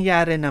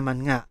nangyari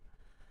naman nga.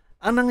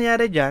 Ang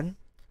nangyari dyan,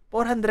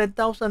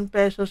 400,000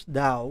 pesos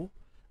daw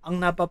ang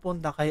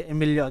napapunta kay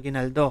Emilio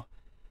Aguinaldo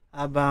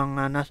habang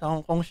nasa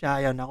Hong Kong siya,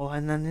 ayaw nakuha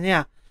na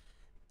niya.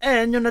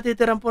 And yung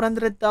natitirang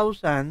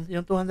 400,000,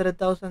 yung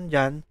 200,000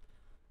 dyan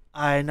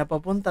ay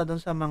napapunta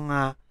doon sa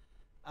mga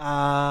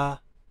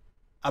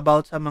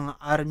about sa mga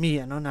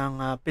army ng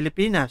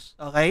Pilipinas,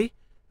 okay?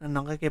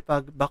 Na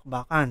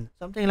nakikipagbakbakan.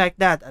 Something like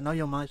that,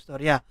 yung mga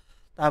istorya.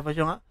 Tapos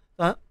yung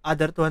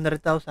other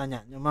 200,000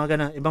 yan, yung mga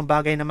ganun, ibang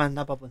bagay naman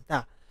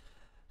napapunta.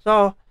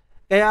 So,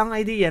 kaya ang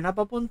idea,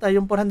 napapunta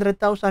yung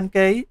 400,000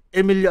 kay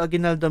Emilio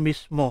Aguinaldo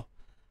mismo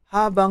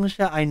habang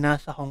siya ay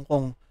nasa Hong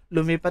Kong.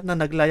 Lumipat na,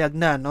 naglayag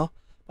na,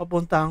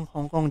 papuntang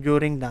Hong Kong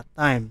during that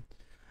time.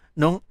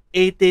 Noong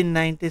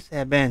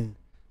 1897.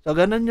 So,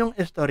 ganun yung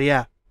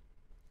istorya.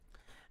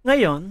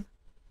 Ngayon,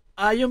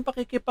 yung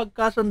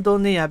pakikipagkasundo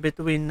niya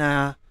between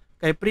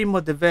kay Primo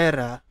de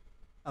Vera,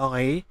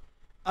 okay,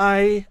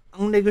 ay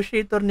ang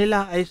negotiator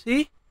nila ay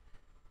si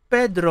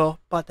Pedro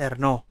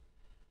Paterno.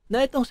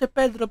 Na itong si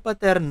Pedro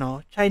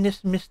Paterno,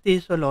 Chinese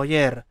mestizo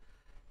lawyer,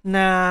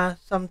 na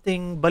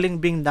something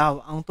balingbing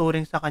daw ang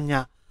turing sa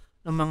kanya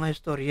ng mga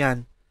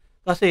historian.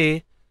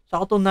 Kasi,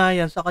 sa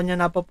katunayan, sa kanya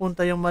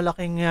napapunta yung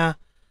malaking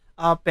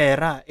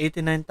pera,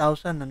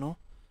 89,000,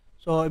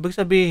 So, ibig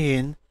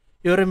sabihin,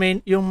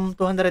 yung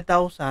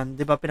 200,000,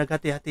 di ba,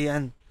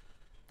 pinaghati-hatian.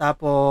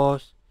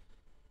 Tapos,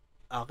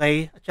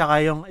 okay, at saka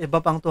yung iba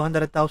pang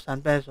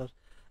 200,000 pesos,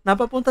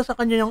 napapunta sa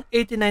kanya yung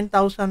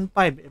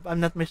 89,005, if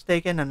I'm not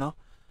mistaken,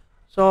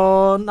 So,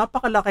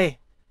 napakalaki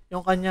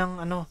yung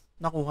kanyang,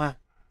 nakuha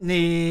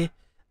ni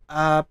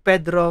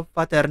Pedro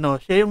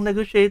Paterno. Siya yung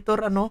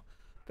negotiator,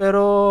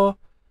 pero,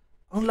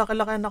 ang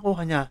laki-laki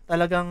nakuha niya.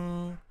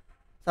 Talagang,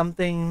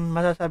 something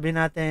masasabi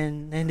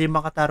natin na hindi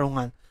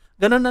makatarungan.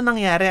 Ganun na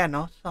nangyari,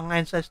 sa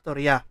ngayon sa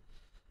istorya.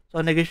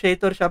 So,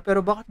 negotiator siya, pero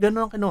bakit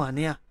ganun ang kinuha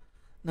niya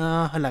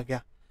na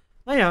halaga?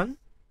 Ngayon,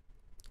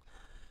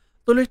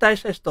 tuloy tayo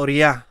sa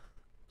istorya.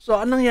 So,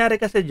 anong nangyari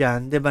kasi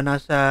dyan, di ba,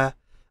 nasa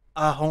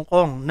Hong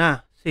Kong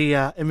na si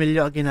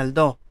Emilio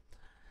Aguinaldo.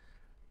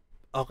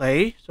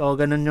 Okay, so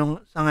ganun yung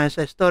sa ngayon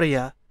sa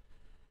istorya.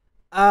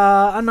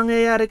 ang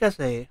nangyayari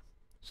kasi,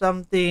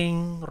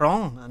 something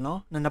wrong,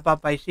 ano, na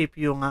napapaisip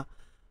yung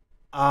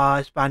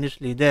Spanish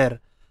leader.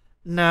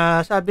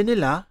 Na sabi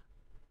nila,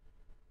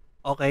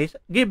 okay,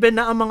 given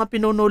na ang mga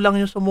pinuno lang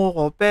yung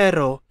sumuko,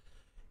 pero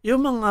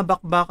yung mga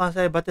bakbakan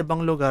sa iba't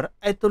ibang lugar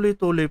ay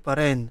tuloy-tuloy pa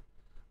rin.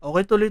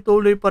 Okay,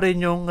 tuloy-tuloy pa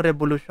rin yung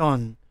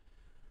revolusyon.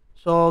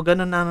 So,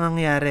 ganun na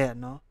nangyari,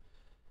 ano.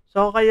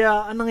 So,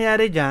 kaya, anong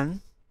nangyari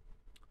dyan,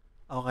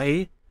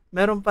 okay,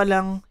 meron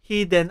palang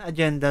hidden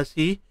agenda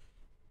si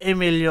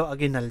Emilio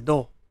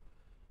Aguinaldo.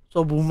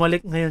 So,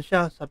 bumalik ngayon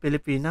siya sa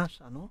Pilipinas,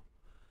 ano.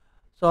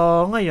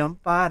 So, ngayon,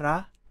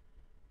 para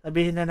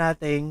sabihin na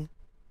nating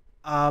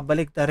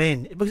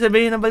baliktarin. Ibig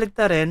sabihin na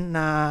baliktarin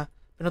na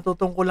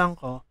pinatutungkulan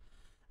ko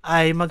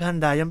ay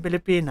maghanda yung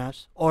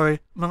Pilipinas or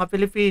mga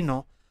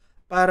Pilipino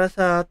para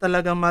sa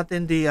talagang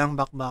matindihang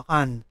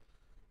bakbakan.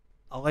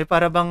 Okay,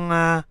 para bang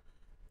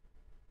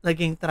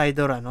naging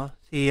traitor ano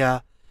si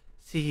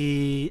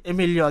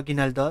Emilio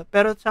Aguinaldo,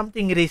 pero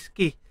something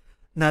risky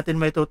natin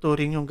may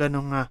tuturing yung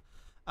ganong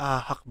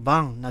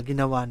hakbang na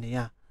ginawa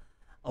niya.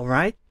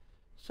 Alright?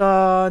 So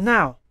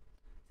now,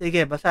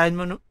 sige,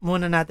 basahin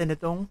muna natin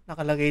itong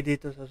nakalagay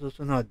dito sa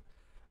susunod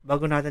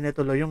bago natin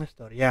ituloy yung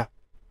istorya.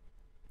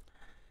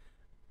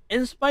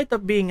 In spite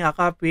of being a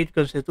copied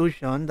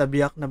constitution, the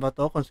Biak na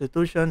Bato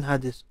Constitution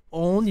had its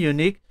own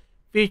unique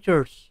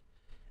features.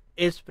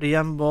 Its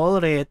preamble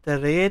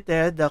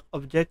reiterated the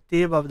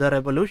objective of the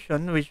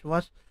revolution, which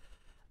was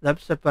the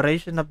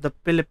separation of the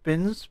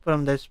Philippines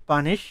from the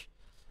Spanish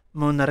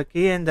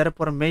monarchy and their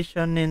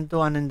formation into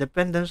an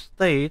independent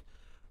state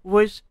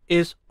which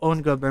is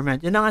own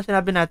government. Yun na nga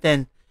sinabi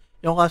natin,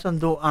 yung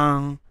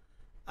kasunduang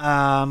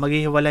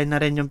maghihiwalay na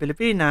rin yung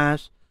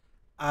Pilipinas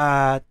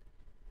at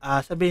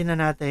sabihin na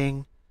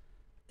nating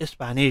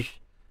Spanish.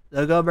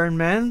 The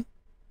government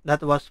that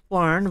was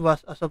formed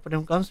was a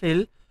Supreme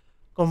Council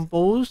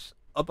composed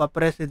of a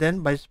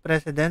President, Vice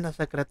President, a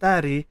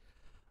Secretary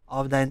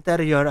of the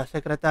Interior, a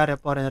Secretary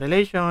of Foreign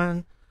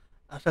Relations,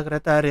 a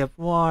Secretary of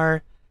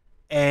War,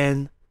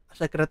 and a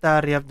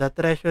Secretary of the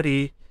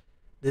Treasury.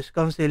 This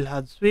council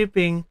had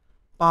sweeping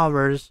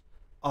powers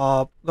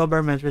of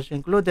government, which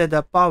included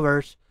the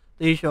powers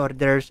to issue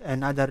orders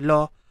and other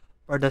law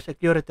for the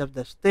security of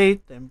the state,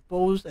 to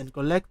impose and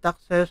collect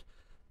taxes,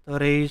 to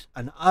raise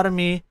an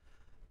army,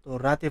 to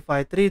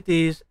ratify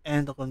treaties,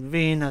 and to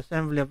convene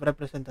Assembly of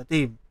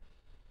Representatives.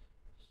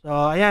 So,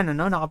 ayan,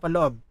 ano,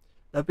 nakapaloob.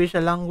 The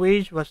official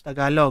language was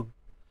Tagalog.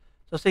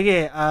 So,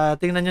 sige,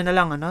 tingnan nyo na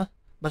lang, ano,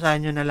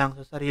 basahin nyo na lang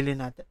sa sarili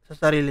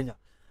nyo.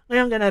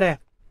 Ngayon,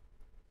 ganare.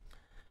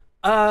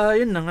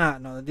 Yun na nga,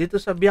 no, dito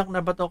sa Biak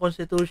na Bato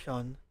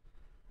Constitution,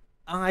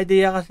 ang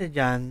idea kasi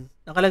dyan,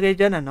 nakalagay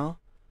dyan, ano,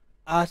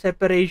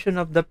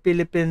 separation of the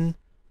Philippines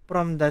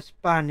from the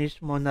Spanish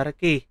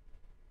monarchy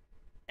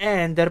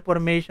and their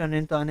formation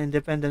into an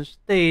independent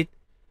state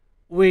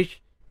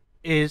which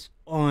is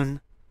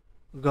on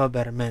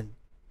government.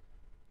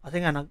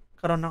 Kasi nga,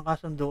 nagkaroon ng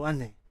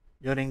kasunduan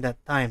during that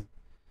time.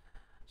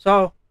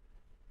 So,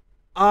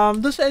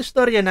 doon sa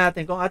istorya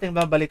natin, kung ating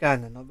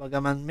babalikan, ano,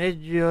 bagaman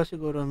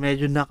siguro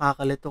medyo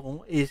nakakalito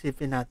kung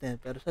isipin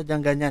natin, pero sadyang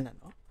ganyan,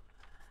 ano.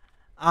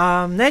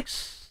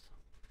 Next,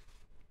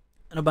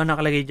 ano ba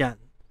nakalagay dyan?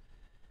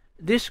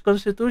 This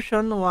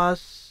constitution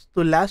was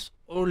to last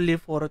only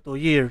for 2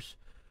 years,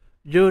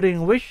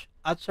 during which,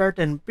 at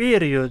certain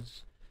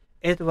periods,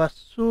 it was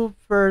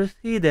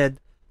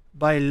superseded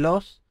by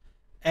laws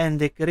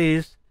and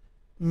decrees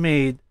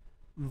made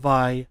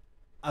by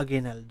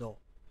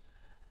Aguinaldo.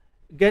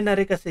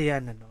 Ganari kasi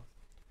yan, ano.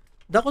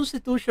 The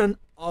Constitution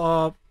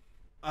of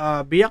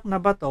Biak na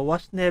Bato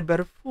was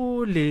never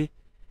fully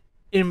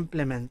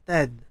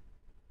implemented,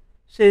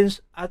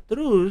 since a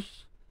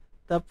truce,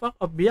 the Pact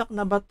of Biak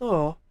na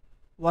Bato,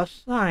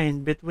 was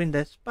signed between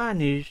the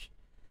Spanish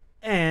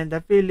and the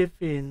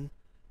Philippine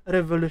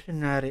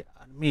Revolutionary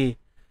Army.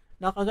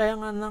 Nakagaya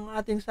nga ng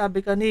ating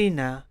sabi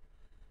kanina,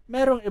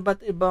 merong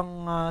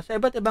sa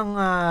iba't ibang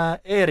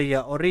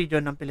area o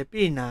region ng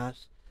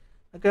Pilipinas,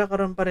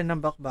 nagkakaroon pa rin ng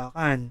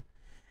bakbakan.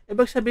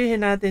 Ibig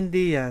sabihin natin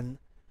diyan,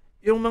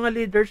 yung mga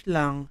leaders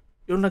lang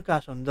yung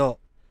nagkasundo.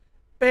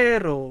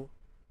 Pero,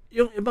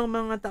 yung ibang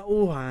mga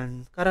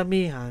tauhan,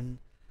 karamihan,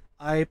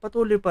 ay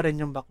patuloy pa rin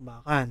yung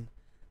bakbakan.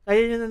 Kaya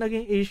yun na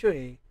naging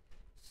issue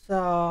sa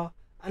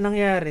anong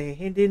nangyari,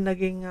 hindi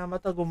naging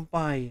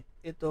matagumpay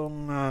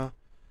itong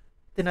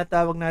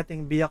tinatawag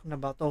nating Biak na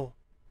Bato,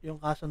 yung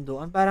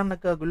kasunduan. Parang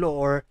nagkagulo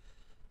or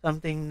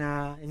something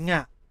na, yun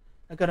nga,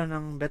 nagkaroon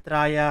ng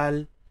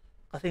betrayal,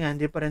 kasi nga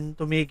hindi pa rin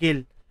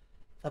tumigil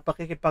sa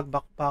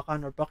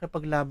pakikipagbakbakan or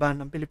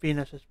pakipaglaban ng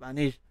Pilipinas sa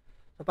Spanish.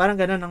 So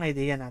parang ganun ang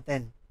idea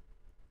natin.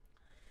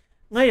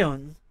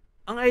 Ngayon,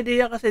 ang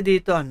idea kasi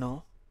dito,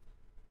 ano,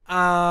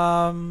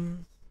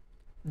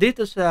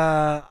 dito sa,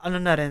 ano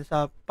na rin,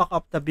 sa Pact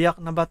of the Biak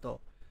na Bato,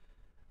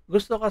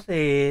 gusto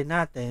kasi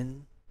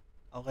natin,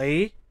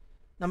 okay,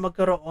 na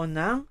magkaroon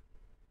ng,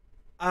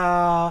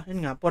 yun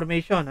nga,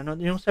 formation, ano,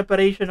 yung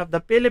separation of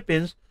the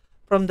Philippines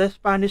from the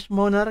Spanish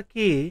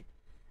monarchy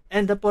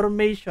and the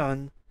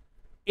formation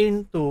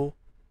into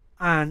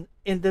an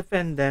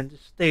independent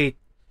state.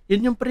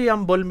 Yun yung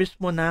preamble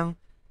mismo ng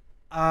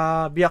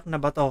Biak na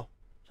Bato,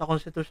 sa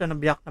Constitution ng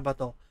Biak na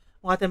Bato.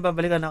 Kung ating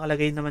babalikan,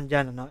 nakalagay naman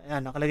dyan, ano?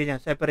 Ayan, nakalagay dyan,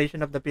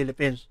 separation of the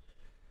Philippines.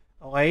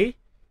 Okay?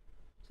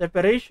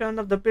 Separation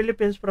of the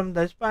Philippines from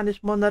the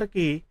Spanish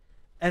monarchy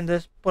and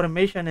the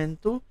formation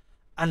into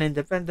an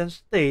independent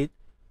state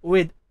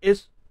with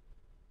its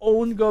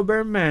own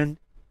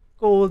government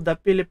called the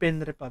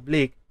Philippine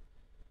Republic.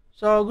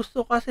 So,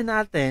 gusto kasi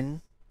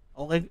natin,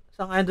 okay,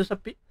 sang-ayon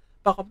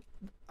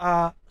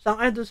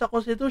doon sa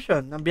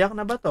Constitution ng Biak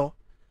na Bato,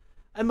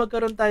 ay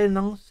magkaroon tayo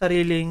ng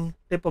sariling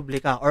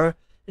republika or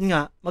yun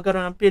nga,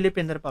 magkaroon ng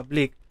Philippine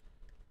Republic.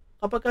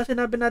 Kapag kasi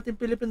sinabi natin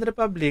Philippine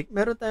Republic,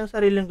 meron tayong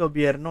sariling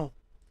gobyerno.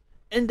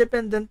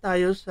 Independent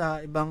tayo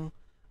sa ibang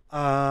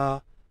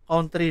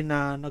country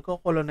na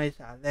nagko-colonize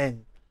sa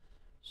atin.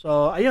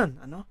 So, ayun,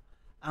 ano,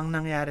 ang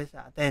nangyari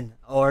sa atin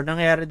or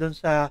nangyari dun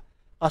sa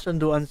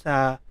kasunduan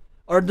sa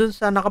or dun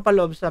sa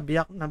nakapaloob sa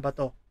Biak na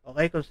Bato.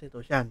 Okay,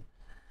 Constitution.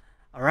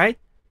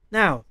 Alright?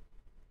 Now,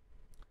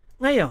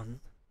 ngayon,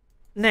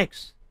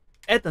 next,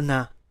 eto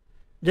na.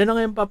 Diyan na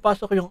ngayon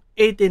papasok yung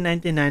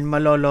 1899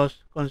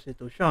 Malolos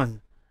Constitution.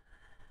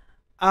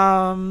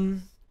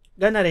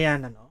 Gana rin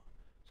yan, ano?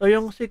 So,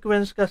 yung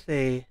sequence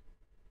kasi,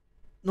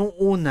 nung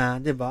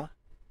una, di ba,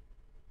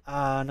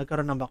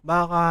 nagkaroon ng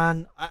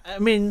bakbakan.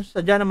 I mean,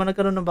 sadya naman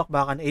nagkaroon ng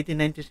bakbakan.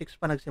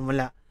 1896 pa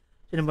nagsimula.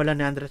 Sinimula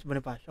ni Andres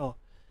Bonifacio.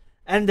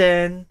 And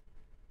then,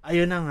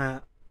 ayun na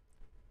nga,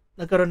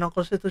 nagkaroon ng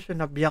Constitution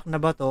na Biak na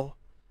Bato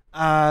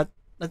at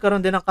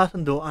nagkaroon din ng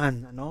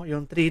kasunduan, ano,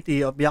 yung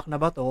Treaty of Biak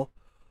na Bato,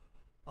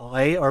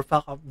 okay, or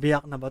Pact of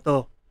Biak na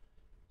Bato.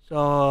 So,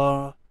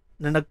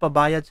 na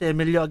nagpabayad si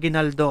Emilio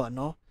Aguinaldo,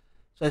 ano,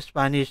 sa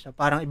Spanish,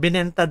 parang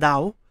ibinenta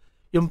daw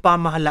yung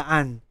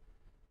pamahalaan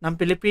ng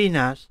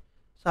Pilipinas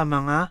sa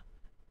mga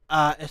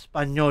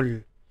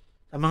Espanyol,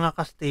 sa mga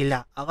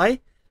Kastila,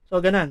 okay?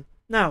 So, ganun.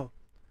 Now,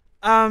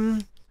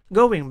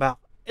 going back,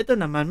 ito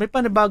naman, may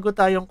panibago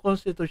tayong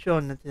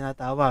konstitusyon na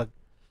tinatawag.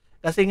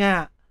 Kasi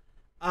nga,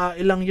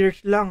 ilang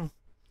years lang,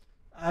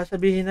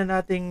 sabihin na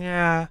nating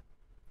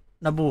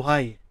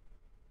nabuhay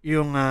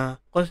yung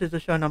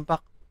konstitusyon ng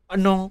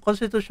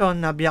konstitusyon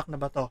na Biak na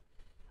Bato.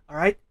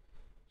 Alright?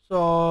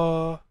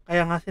 So,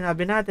 kaya nga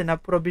sinabi natin na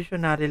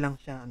provisionary lang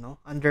siya,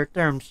 ano, under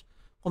terms,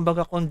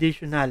 kumbaga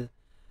conditional.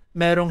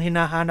 Merong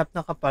hinahanap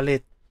na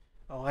kapalit.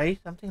 Okay?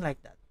 Something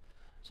like that.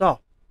 So,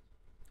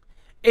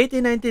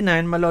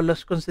 1899,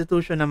 Malolos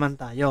Constitution naman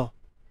tayo.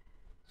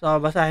 So,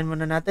 basahin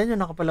muna natin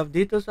yung nakapaloob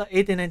dito sa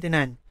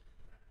 1899.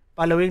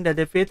 Following the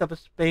defeat of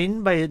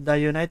Spain by the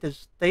United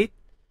States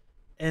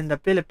and the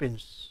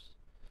Philippines.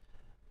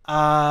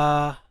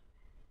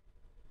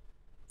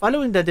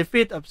 Following the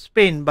defeat of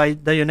Spain by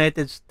the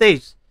United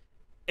States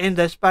in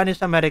the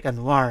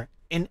Spanish-American War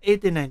in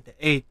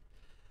 1898.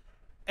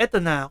 Eto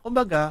na,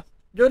 kumbaga,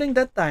 during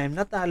that time,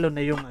 natalo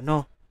na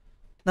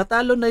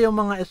yung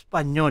mga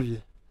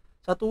Espanyol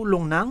sa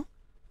tulong ng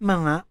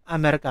mga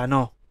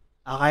Amerikano.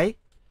 Okay?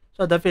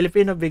 So, the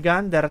Filipino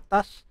began their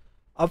task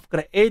of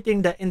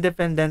creating the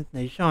independent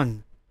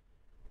nation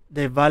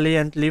they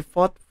valiantly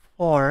fought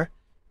for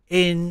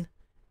in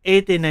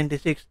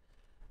 1896.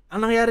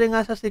 Ang nangyari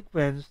nga sa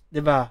sequence,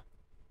 'di ba?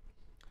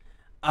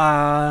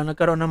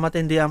 Nagkaroon ng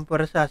matindi ang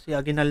puwersa si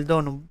Aguinaldo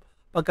nung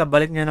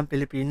pagkabalik niya ng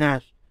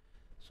Pilipinas.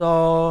 So,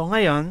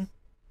 ngayon,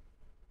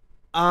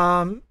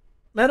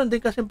 meron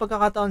din kasing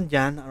pagkakataon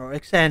diyan or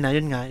eksena,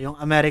 yun nga, yung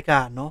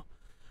Amerika, no?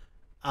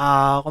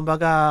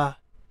 Kumbaga,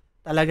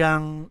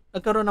 talagang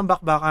nagkaroon ng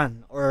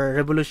bakbakan or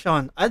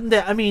revolution.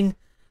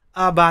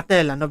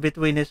 Battle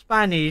between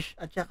Spanish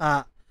at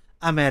saka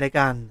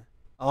American.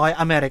 Okay,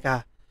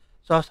 Amerika.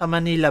 So, sa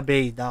Manila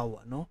Bay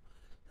daw, ano?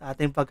 Sa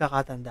ating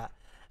pagkakatanda.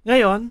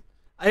 Ngayon,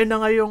 ayun na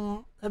nga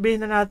yung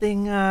sabihin na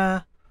nating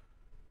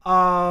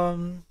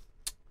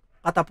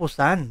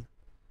katapusan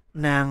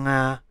ng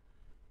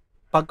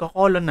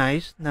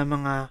pagko-colonize ng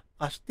mga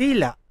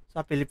Kastila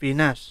sa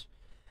Pilipinas.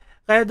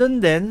 Kaya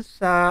doon din,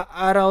 sa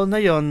araw na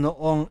yon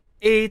noong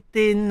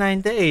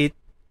 1898,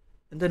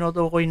 yung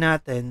tinutukoy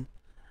natin,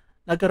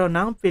 nagkaroon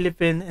ng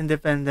Philippine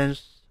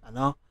Independence,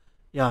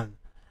 yon.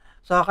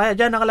 So, kaya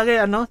dyan nakalagay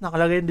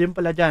din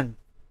pala dyan.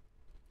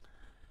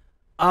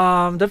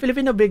 The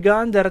Filipino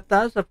began their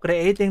task of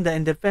creating the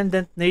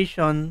independent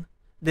nation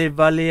they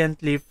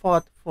valiantly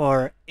fought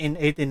for in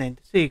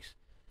 1896.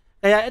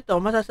 Kaya ito,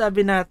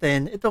 masasabi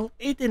natin, itong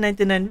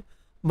 1899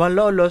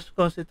 Malolos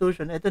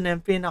Constitution, ito na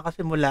yung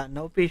pinakasimula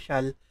na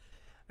official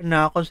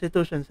na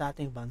constitution sa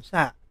ating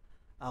bansa.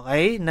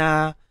 Okay?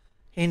 Na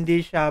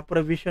hindi siya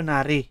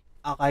provisionary.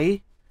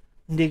 Okay?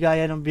 Hindi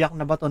gaya ng Biak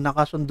na Bato,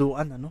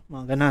 nakasunduan,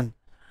 mga ganan.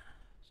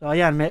 So,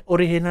 ayan, may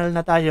original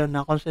na tayo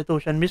na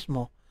constitution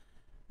mismo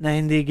na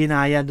hindi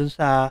ginaya dun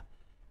sa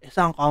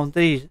isang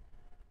country,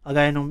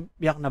 kagaya ng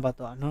Biak na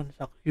Bato,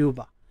 sa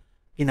Cuba,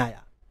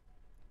 ginaya.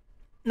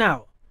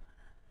 Now,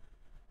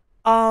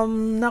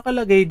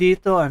 nakalagay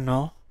dito,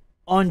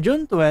 on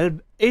June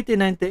 12,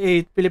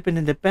 1898,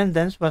 Philippine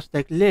independence was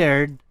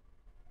declared.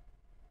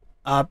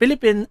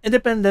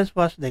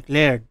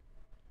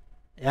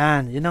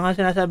 Ayan, yun na nga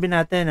sinasabi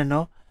natin,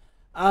 ano?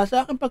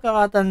 Sa aking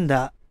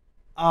pagkakatanda,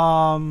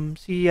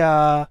 si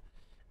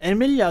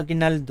Emilio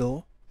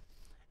Aguinaldo,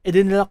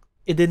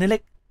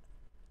 idinilek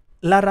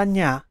laran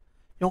niya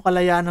yung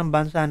kalayaan ng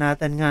bansa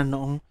natin nga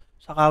noong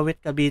sa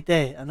Kawit,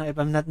 Cavite, ano, if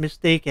I'm not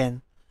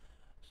mistaken.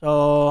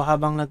 So,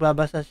 habang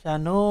nagbabasa siya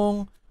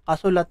nung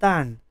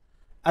kasulatan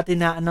at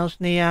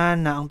ina-announce niya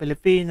na ang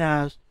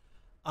Pilipinas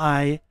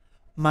ay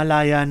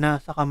malaya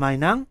na sa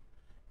kamay ng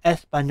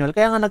Espanyol.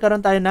 Kaya nga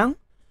nagkaroon tayo ng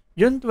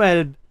June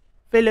 12,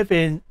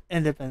 Philippine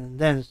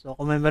Independence. So,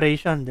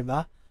 commemoration, di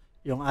ba?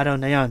 Yung araw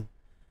na yon.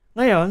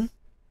 Ngayon,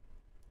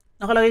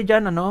 nakalagay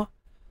dyan, ano,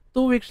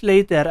 2 weeks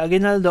later,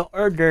 Aguinaldo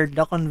ordered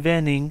the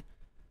convening,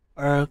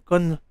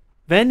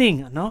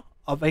 ano,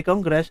 of a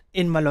Congress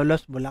in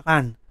Malolos,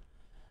 Bulacan.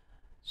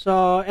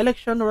 So,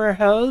 elections were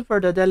held for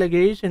the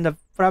delegates in the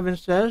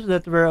provinces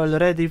that were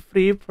already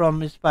free from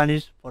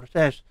Spanish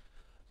forces.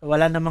 So,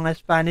 wala na mga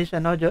Spanish,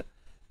 ano,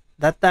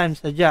 that time,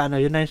 sadya, ano,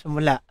 yun na yung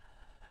simula.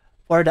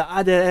 For the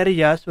other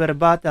areas where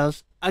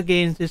battles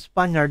against the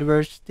Spaniards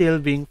were still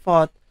being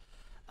fought,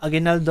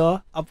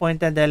 Aguinaldo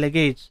appointed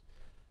delegates.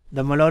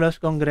 The Malolos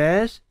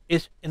Congress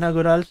is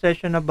inaugural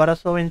session of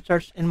Barasoin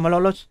Church in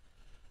Malolos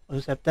on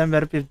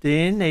September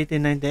 15,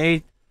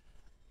 1898,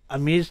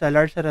 amidst a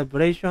large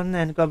celebration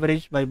and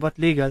coverage by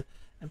both legal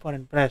and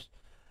foreign press.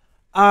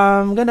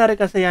 Ganda rin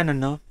kasi yan,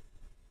 ano?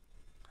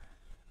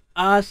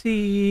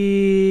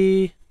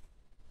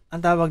 Ang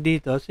tawag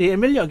dito, si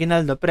Emilio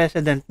Aguinaldo,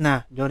 president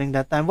na during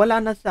that time.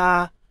 Wala na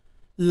sa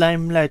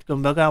limelight,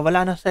 kumbaga,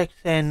 wala na sa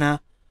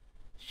eksena.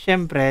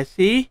 Siyempre,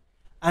 si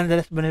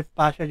Andres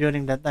Bonifacio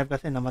during that time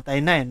kasi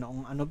namatay na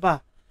noong ano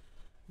pa,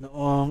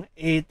 noong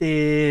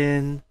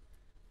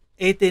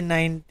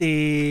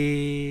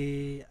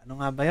 1890, ano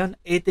nga ba yun?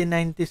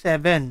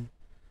 1897,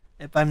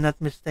 if I'm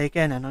not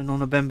mistaken, ano,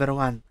 noong November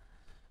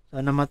 1. So,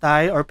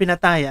 namatay, or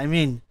pinatay,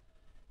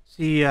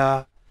 si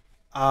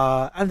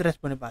Andres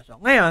Bonifacio.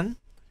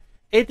 Ngayon,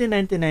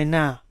 1899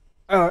 na,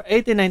 or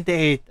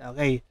 1898,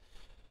 okay.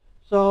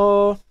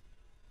 So,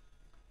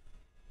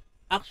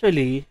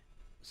 actually,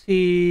 si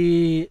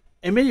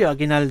Emilio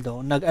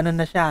Aguinaldo, nag-ano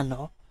na siya,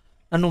 no?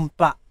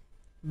 Nanumpa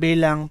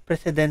bilang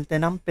presidente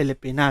ng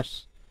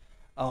Pilipinas.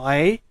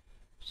 Okay?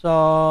 So,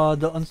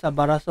 doon sa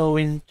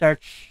Barasoin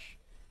Church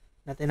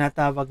na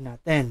tinatawag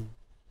natin.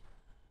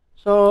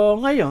 So,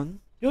 ngayon,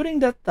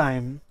 during that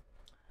time,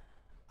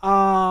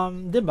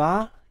 'di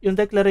ba, yung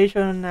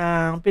declaration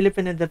ng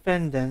Philippine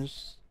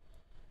Independence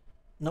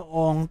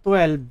noong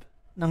 12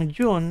 ng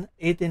June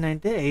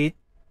 1898,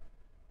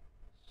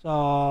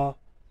 so,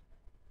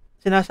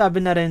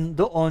 sinasabi na rin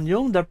doon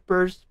yung the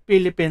First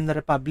Philippine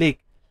Republic.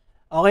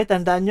 Okay,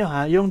 tandaan nyo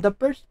ha, yung the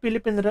First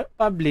Philippine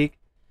Republic,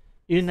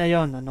 yun na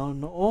yun, ano,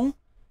 noong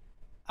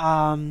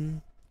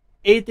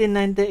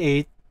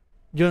 1898,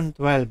 June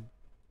 12.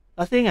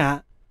 Kasi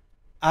nga,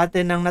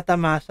 atin nang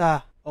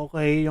natamasa,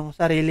 okay, yung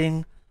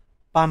sariling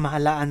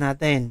pamahalaan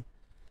natin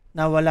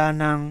na wala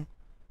ng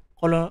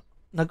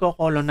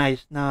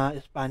nagko-colonize na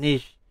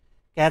Spanish.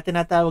 Kaya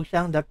tinatawag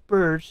siyang the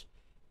First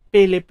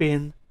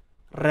Philippine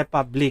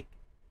Republic.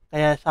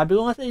 Kaya sabi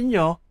ko nga sa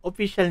inyo,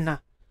 official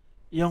na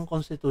yung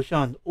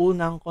constitution.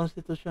 Unang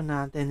constitution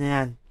natin na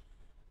yan.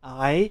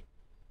 Okay?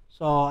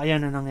 So,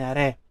 ayan na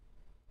nangyari.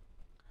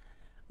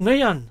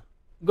 Ngayon,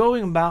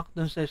 going back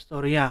dun sa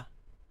istorya,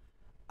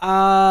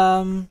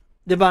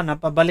 di ba,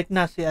 napabalik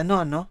na si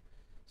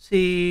si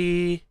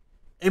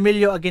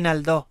Emilio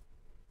Aguinaldo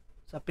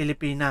sa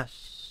Pilipinas.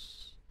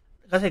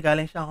 Kasi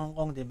galing siya Hong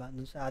Kong, di ba,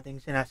 dun sa ating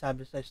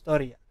sinasabi sa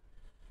istorya.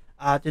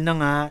 At yun na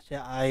nga,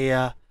 siya ay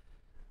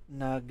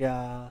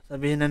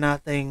sabihin na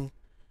natin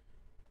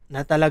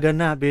na talaga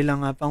na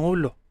bilang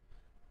Pangulo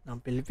ng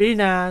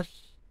Pilipinas.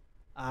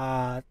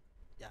 At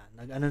yan,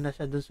 nag-ano na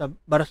siya dun sa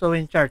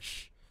Barasoin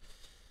Church.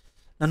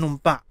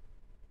 Nanumpa.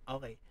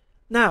 Okay.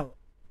 Now,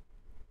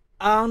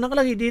 ang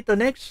nakalagay dito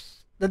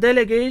next, the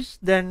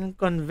delegates then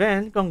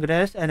convened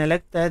Congress and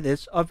elected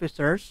its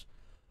officers.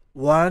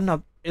 One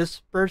of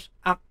its first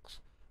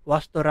acts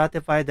was to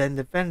ratify the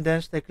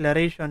Independence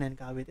Declaration and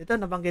Kawit. Ito,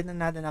 nabanggit na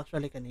natin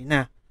actually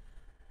kanina.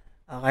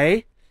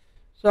 Okay?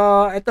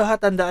 So, ito ha,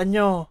 tandaan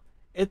nyo,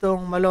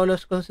 itong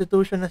Malolos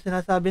Constitution na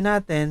sinasabi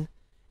natin,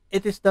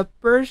 it is the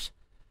first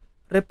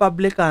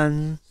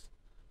Republican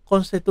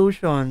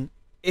Constitution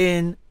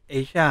in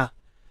Asia.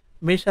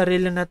 May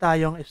sarili na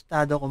tayong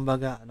estado,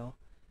 kumbaga, ano?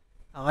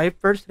 Okay,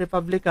 first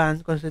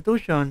Republican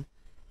Constitution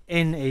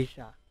in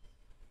Asia.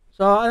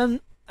 So,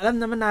 alam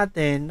naman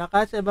natin na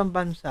kahit sa ibang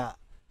bansa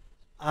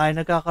ay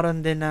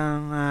nagkakaroon din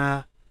ng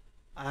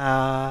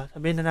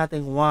sabihin na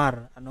natin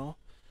war, ano?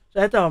 So,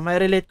 ito, may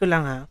relate ko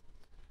lang ha.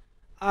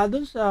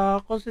 Dun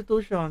sa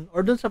Constitution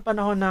or dun sa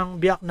panahon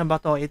ng Biak na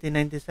Bato,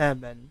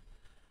 1897,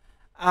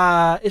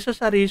 isa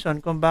sa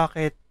reason kung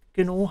bakit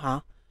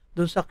kinuha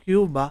dun sa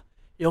Cuba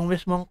yung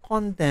mismong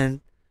content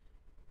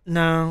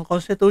ng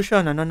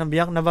Constitution, ano, ng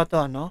Biak na Bato,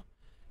 ano,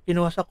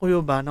 kinuha sa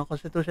Cuba, ng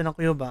Constitution ng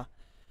Cuba,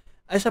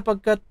 ay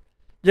sapagkat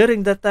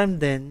during that time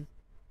din,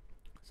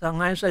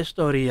 ngayon sa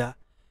istorya,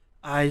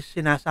 ay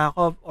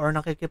sinasakop or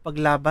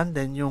nakikipaglaban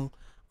din yung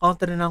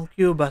country ng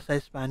Cuba sa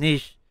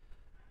Spanish.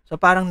 So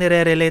parang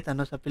nire-relate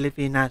sa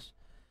Pilipinas.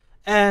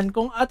 And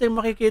kung ating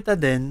makikita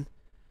din,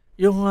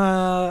 yung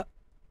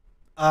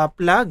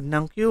flag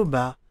ng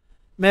Cuba,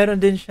 meron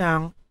din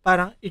siyang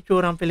parang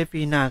itsurang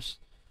Pilipinas.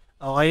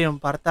 Okay,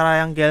 yung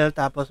triangle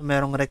tapos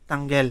merong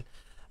rectangle.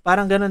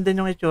 Parang ganun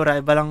din yung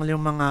itsura, iba lang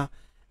yung mga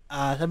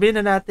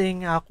sabihin na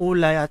nating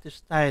kulay at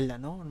style,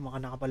 mga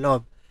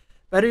nakapaloob.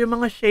 Pero yung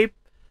mga shape,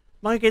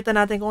 makikita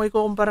natin kung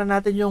ikukumpara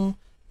natin yung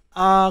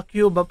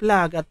Cuba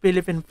flag at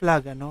Philippine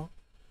flag,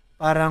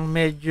 parang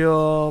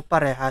medyo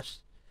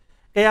parehas.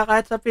 Kaya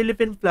kahit sa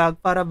Philippine flag,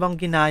 para bang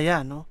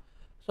ginaya,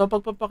 So,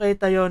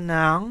 pagpapakita yon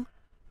ng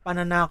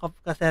pananakop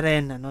kasi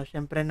rin,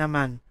 syempre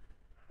naman,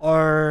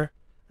 or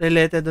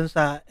related dun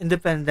sa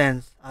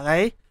independence,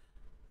 okay?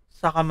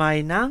 Sa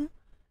kamay ng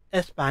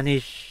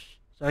Spanish.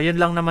 So, yun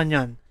lang naman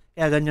yon.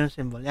 Kaya ganyan yung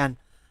symbol. Yan.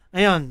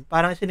 Ngayon,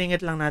 parang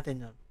siningit lang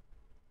natin yon.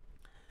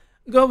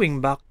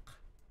 Going back,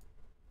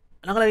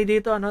 nakalagay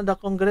dito, the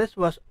Congress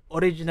was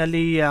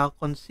originally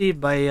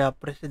conceived by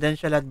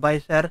Presidential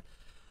Advisor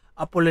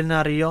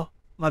Apolinario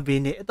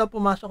Mabini. Ito,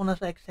 pumasok na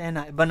sa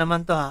eksena. Iba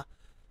naman to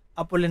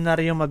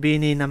Apolinario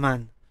Mabini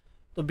naman.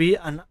 To be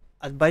an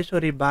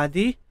advisory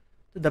body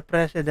to the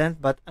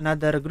President, but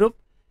another group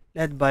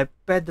led by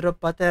Pedro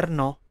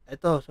Paterno,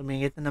 ito,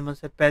 sumingit na naman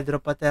si Pedro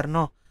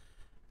Paterno,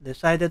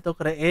 decided to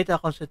create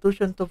a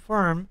constitution to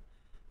form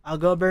a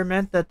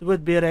government that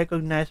would be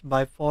recognized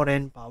by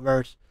foreign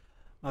powers.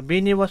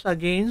 Mabini was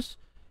against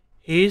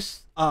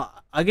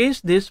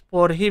this,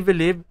 for he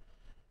believed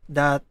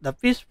that the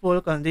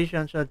peaceful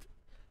conditions should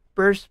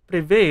first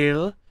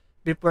prevail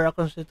before a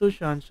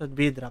constitution should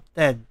be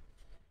drafted.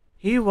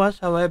 He was,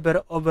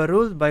 however,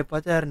 overruled by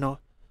Paterno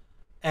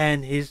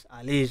and his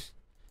allies.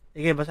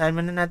 Sige, basahin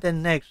muna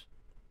natin next.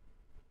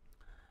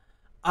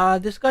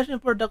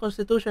 Discussion for the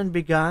Constitution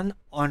began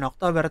on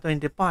October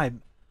 25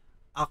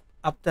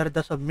 after the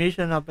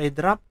submission of a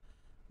draft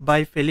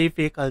by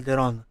Felipe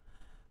Calderon.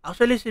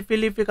 Actually, si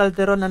Felipe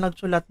Calderon na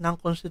nagsulat ng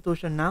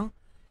Constitution ng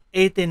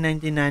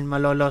 1899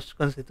 Malolos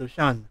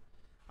Constitution.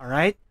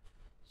 Alright?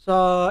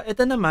 So,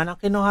 ito naman, ang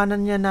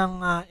kinuhanan niya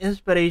ng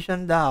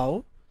inspiration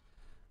daw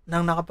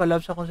ng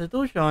nakapaloob sa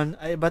Constitution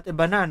ay iba't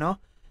iba na,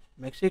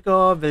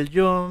 Mexico,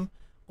 Belgium,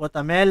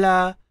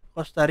 Guatemala,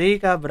 Costa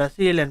Rica,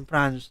 Brazil, and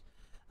France.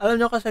 Alam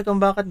nyo kasi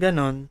kung bakit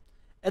ganon,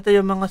 ito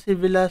yung mga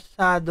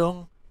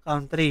sivilisadong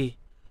country.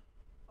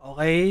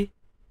 Okay?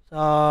 So,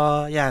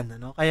 yan,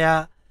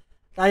 Kaya,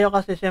 tayo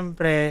kasi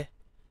siyempre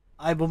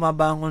ay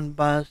bumabangon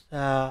pa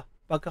sa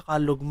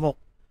pagkakalugmok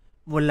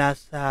mula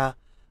sa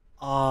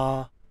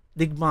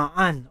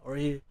digmaan or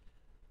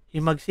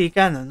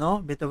himagsikan,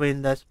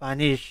 between the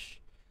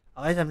Spanish.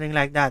 Okay, something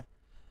like that.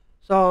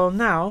 So,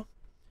 now,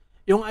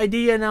 yung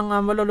idea ng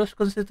Malolos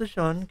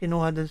Constitution,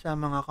 kinuha dun sa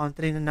mga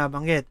country na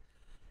nabanggit.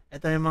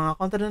 Ito yung mga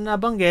country na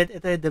nabanggit,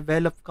 ito yung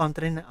developed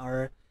country na,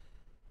 or,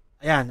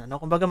 ayan,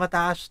 kumbaga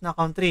mataas na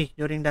country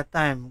during that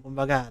time,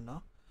 kumbaga,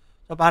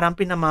 So, parang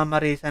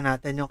pinamamarisa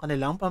natin yung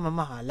kanilang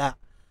pamamahala.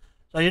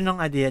 So, yun ang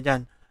idea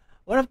dyan.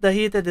 One of the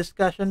heated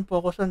discussion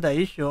focused on the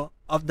issue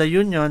of the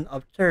union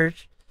of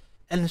church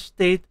and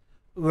state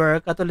where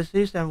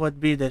Catholicism would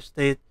be the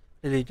state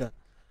religion.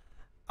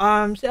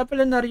 Si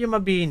Apolinario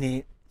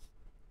Mabini,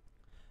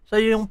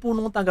 so yung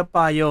punong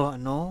tagapayo,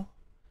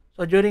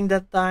 So, during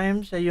that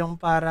time, siya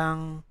yung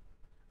parang,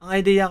 ang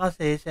idea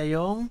kasi, siya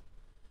yung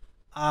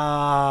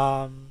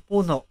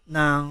puno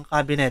ng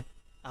cabinet.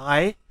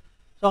 Okay?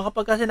 So,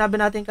 kapag kasi sinabi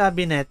natin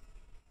cabinet,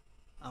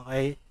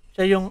 okay,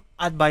 siya yung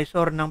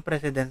advisor ng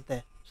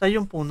presidente. Siya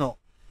yung puno.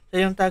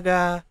 Siya yung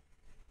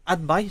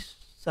taga-advise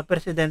sa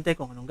presidente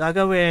kung anong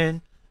gagawin,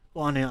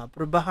 kung ano yung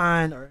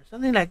aprobahan, or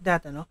something like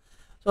that,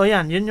 So,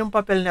 yan, yun yung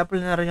papel ni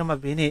Apolinario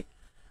Mabini.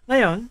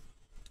 Ngayon,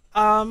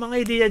 mga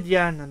idea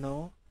diyan,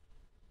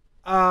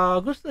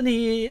 gusto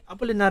ni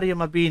Apolinario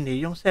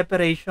Mabini yung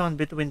separation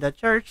between the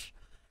church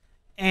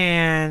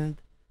and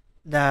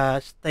the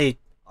state.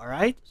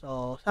 Alright?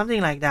 So, something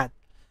like that.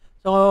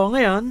 So,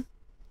 ngayon,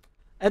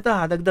 eto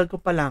dagdag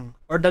ko pa lang,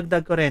 or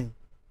dagdag ko rin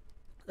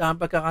sa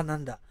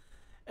pagkakatanda.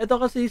 Ito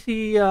kasi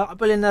si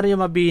Apolinario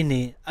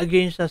Mabini,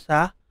 against siya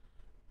sa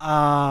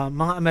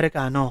mga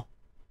Amerikano.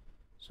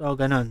 So,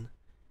 ganon.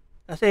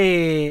 Kasi,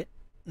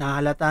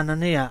 nahalata na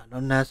niya,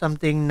 na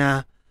something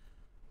na,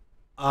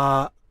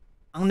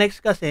 ang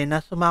next kasi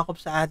na sumakop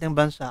sa ating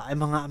bansa ay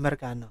mga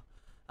Amerikano.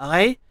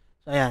 Okay?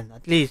 So, ayan,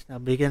 at least,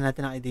 nabigyan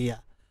natin ng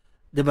idea.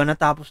 Diba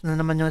natapos na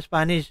naman yung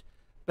Spanish?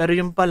 Pero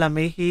yung pala,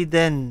 may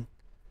hidden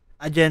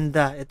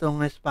agenda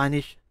itong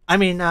Spanish.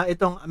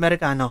 Itong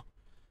Amerikano.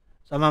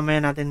 So,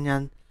 mamaya natin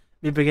yan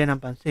bibigyan ng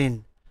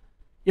pansin.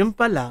 Yung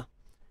pala,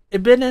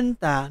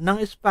 ibinenta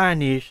ng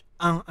Spanish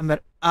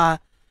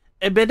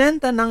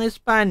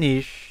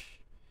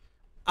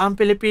ang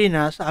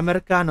Pilipinas sa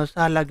Amerikano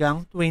sa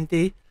halagang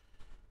 $20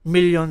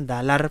 million.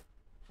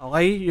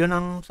 Okay? Yun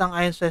ang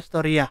sang-ayon sa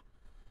istorya.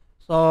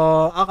 So,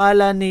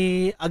 akala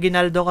ni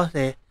Aguinaldo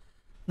kasi,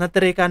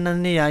 natrikan na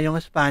niya yung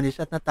Spanish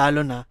at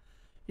natalo na.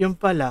 Yung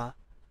pala,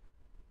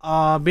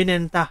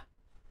 binenta.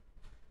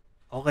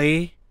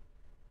 Okay?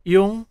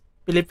 Yung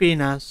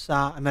Pilipinas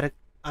sa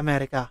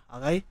Amerika,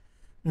 okay?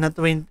 Na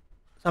 20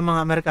 sa mga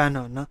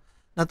Amerikano, no?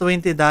 Na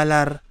 $20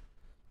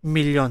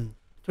 million.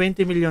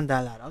 $20 million.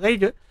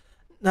 Okay?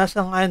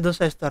 Nasa ngayon doon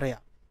sa istorya.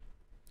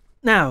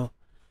 Now,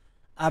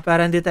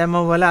 para hindi tayo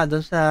mawala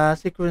doon sa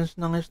sequence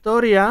ng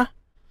istorya,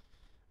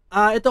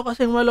 ito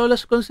kasing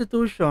Malolos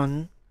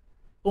Constitution,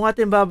 kung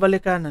ating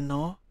babalikan,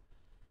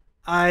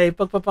 ay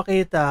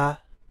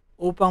pagpapakita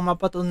upang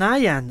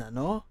mapatunayan,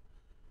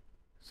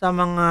 sa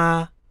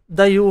mga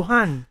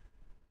dayuhan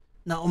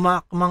na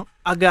umakmang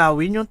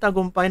agawin yung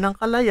tagumpay ng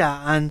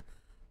kalayaan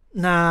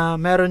na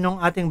meron yung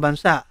ating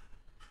bansa,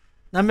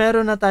 na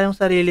meron na tayong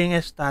sariling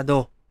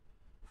estado.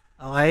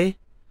 Okay?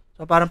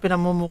 So parang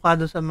pinamumukha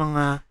doon sa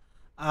mga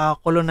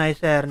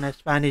colonizer na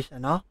Spanish,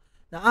 na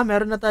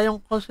meron na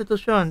tayong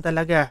konstitusyon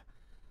talaga.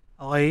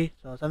 Okay?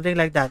 So something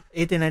like that.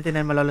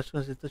 1899 Malolos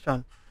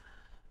Constitution.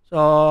 So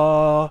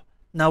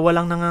na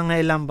walang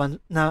nangangailang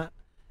na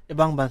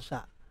ibang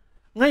bansa.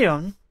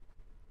 Ngayon,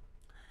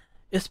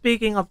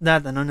 speaking of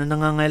that, na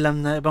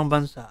nangangailam na ibang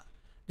bansa,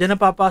 diyan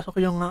napapasok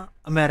yung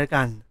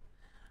American.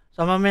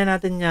 So, mamaya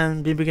natin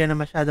yan, bibigyan na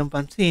masyadong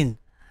pansin.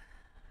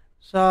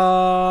 So,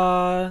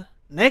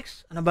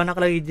 next, ano ba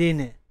nakalagay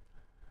din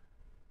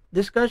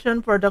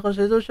Discussion for the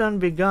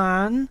Constitution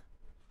began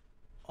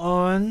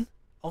on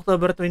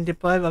October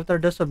 25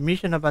 after the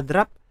submission of a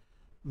draft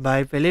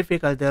by Felipe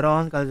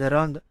Calderon.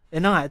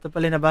 Ito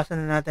pala nabasa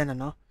na natin,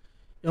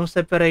 yung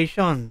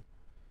separation.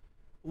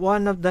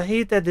 One of the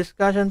heated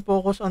discussion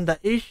focused on the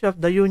issue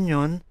of the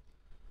union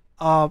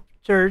of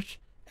church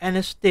and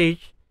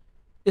state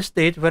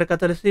where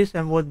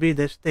Catholicism would be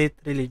the state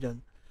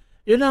religion.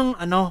 Yun ang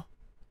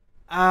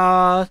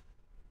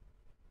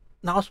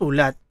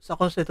nakasulat sa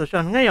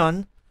konstitusyon.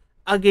 Ngayon,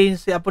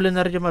 against si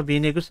Apolinario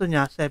Mabini, gusto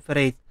niya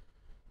separate.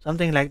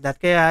 Something like that.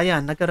 Kaya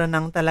yan, nagkaroon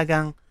ng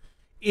talagang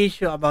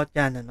issue about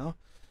yan.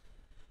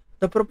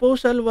 The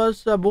proposal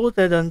was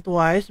voted on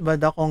twice by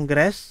the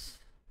Congress.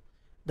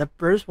 The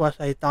first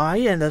was a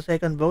tie, and the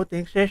second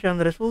voting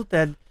session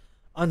resulted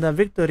on the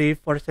victory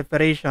for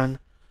separation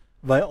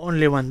by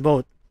only one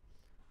vote.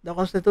 The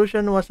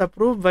Constitution was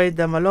approved by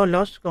the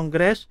Malolos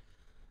Congress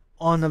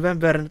on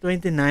November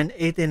 29,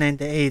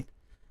 1898,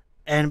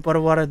 and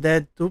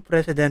forwarded to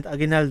President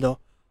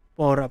Aguinaldo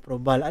for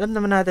approval. Alam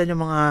naman natin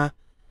yung mga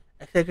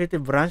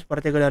executive branch,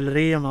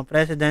 particularly yung mga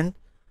president,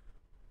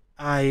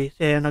 ay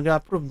siya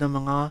nag-approve ng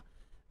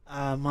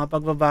mga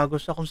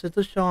pagbabago sa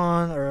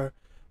Constitution or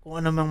kung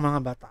anumang mga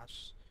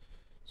batas.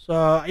 So,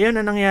 ayun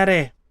ang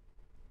nangyari.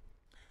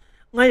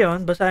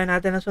 Ngayon, basahin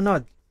natin ang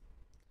sunod.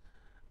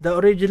 The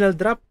original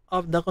draft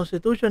of the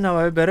Constitution,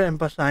 however,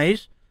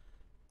 emphasized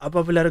a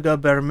popular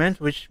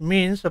government, which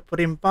means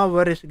supreme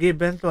power is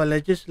given to a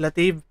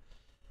legislative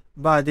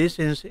body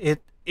since it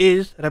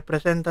is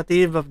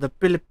representative of the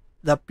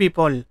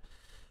people.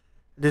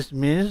 This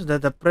means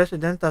that the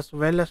President as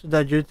well as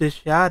the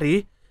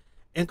judiciary,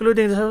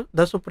 including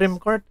the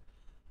Supreme Court,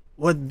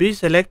 would be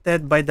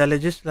selected by the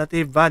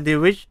legislative body,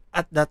 which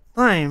at that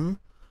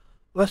time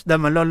was the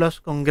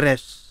Malolos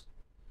Congress.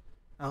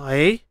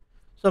 Okay?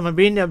 So,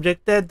 Mabini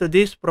objected to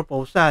this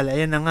proposal.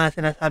 Ayan na nga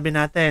sinasabi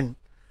natin.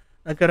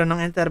 Nagkaroon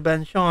ng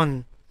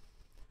intervention.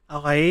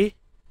 Okay?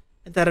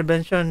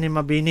 Intervention ni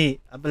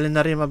Mabini.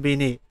 Apolinario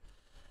Mabini.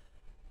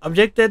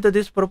 Objected to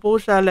this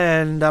proposal,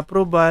 and the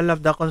approval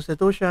of the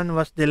Constitution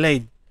was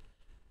delayed.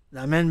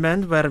 The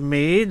amendments were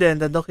made and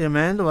the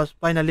document was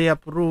finally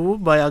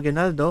approved by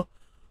Aguinaldo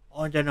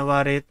on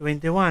January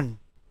 21.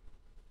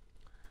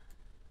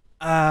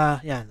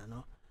 Yan,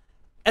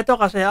 Ito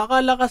kasi,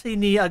 akala kasi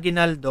ni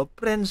Aguinaldo,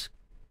 friends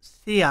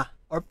siya,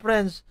 or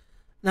friends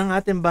ng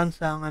ating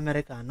bansang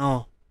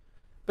Amerikano.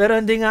 Pero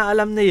hindi nga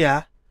alam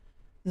niya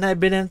na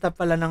ibinenta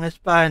pala ng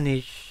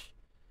Spanish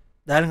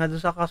dahil nga doon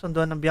sa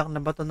kasunduan ng Biak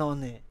na Bato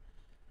noon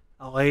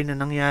Okay, na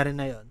nangyari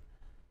na yon,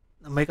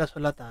 na may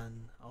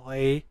kasulatan.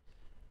 Okay?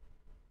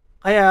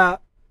 Kaya,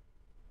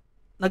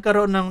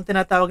 nagkaroon ng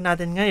tinatawag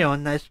natin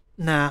ngayon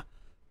na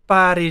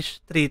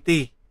Paris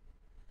Treaty.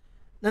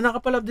 Na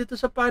nakapalab dito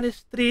sa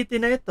Paris Treaty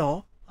na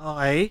ito,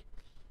 okay,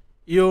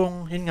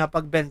 yung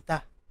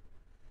pagbenta.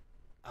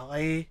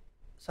 Okay,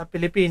 sa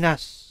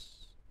Pilipinas.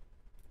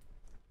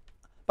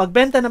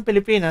 Pagbenta ng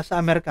Pilipinas sa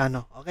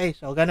Amerikano. Okay,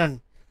 so ganun.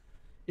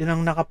 Yun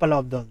ang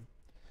nakapaloob doon.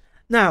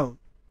 Now,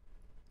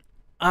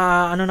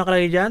 ano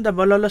nakalagay dyan? The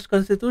Malolos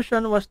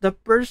Constitution was the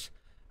first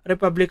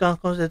Republican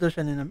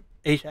Constitution in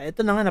Asia.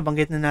 Ito na nga,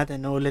 nabanggit na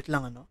natin. Naulit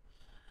lang,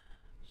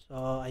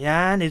 So,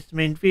 ayan, its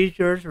main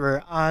features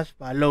were as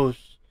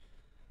follows.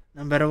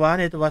 Number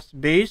 1, it was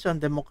based on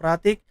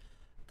democratic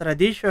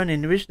tradition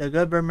in which the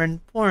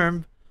government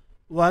form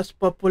was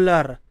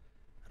popular,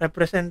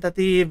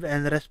 representative,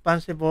 and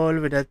responsible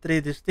with the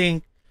three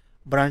distinct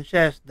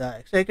branches, the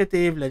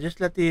executive,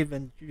 legislative,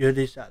 and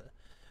judicial.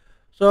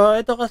 So,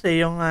 ito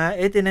kasi, yung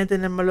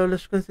 1899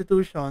 Malolos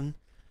Constitution,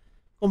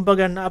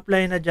 kumbaga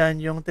na-apply na dyan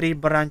yung three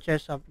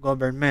branches of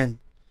government.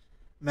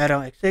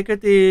 Merong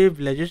executive,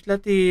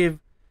 legislative,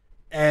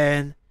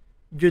 and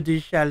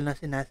judicial na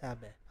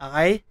sinasabi.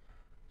 Okay?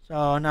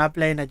 So,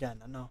 na-apply na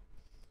dyan.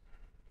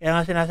 Kaya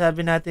nga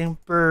sinasabi natin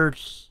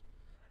first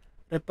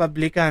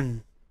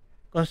Republican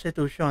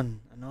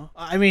Constitution. Ano?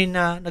 I mean,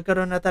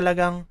 nagkaroon na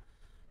talagang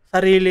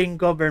sariling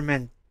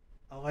government.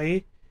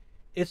 Okay?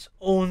 Its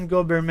own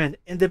government.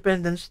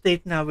 Independent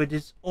state na with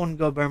its own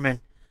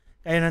government.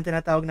 Kaya nang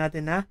tinatawag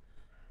natin na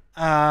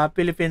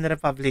Philippine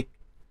Republic.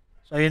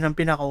 So, yun ang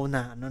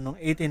pinakauna, noong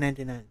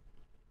 1899.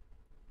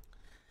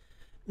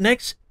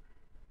 Next,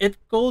 it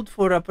called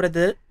for a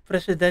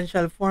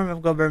presidential form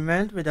of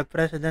government with a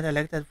president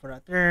elected for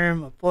a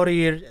term of 4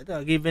 years.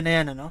 Ito, given na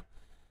yan, ano?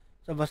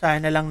 So,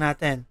 basahin na lang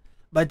natin.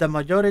 By the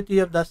majority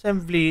of the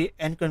assembly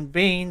and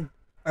convened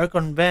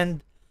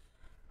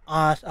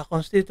as a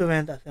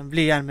constituent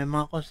assembly. Yan, may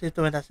mga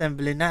constituent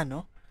assembly na,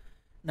 no?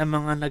 Na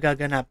mga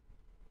nagaganap.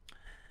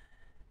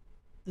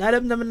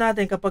 Alam naman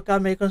natin kapag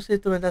may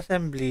constituent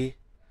assembly,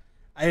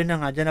 ayun na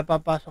nga, dyan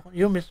napapasok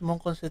yung mismong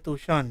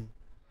constitution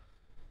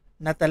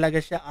na talaga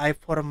siya ay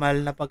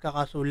formal na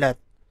pagkakasulat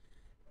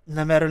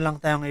na meron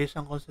lang tayong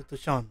isang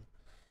constitution.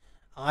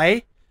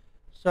 Okay?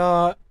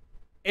 So,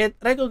 it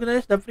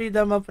recognized the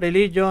freedom of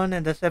religion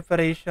and the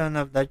separation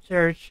of the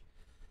church.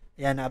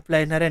 Yan,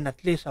 apply na rin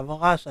at least sa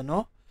wakas,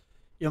 ano?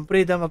 Yung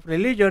freedom of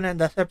religion and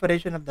the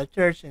separation of the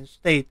church and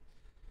state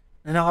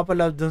na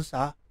nakapaloob dun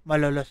sa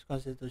Malolos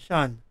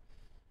Constitution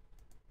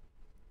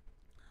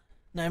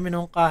na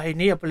iminungkahi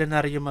ni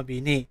Apolinario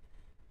Mabini.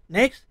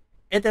 Next,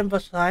 it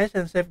emphasized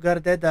and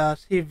safeguarded the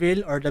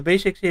civil or the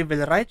basic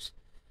civil rights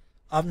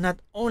of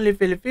not only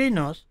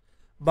Filipinos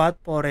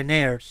but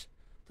foreigners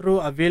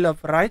through a Bill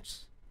of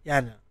Rights.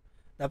 Yan.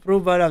 The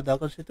approval of the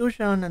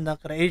Constitution and the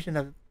creation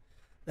of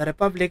the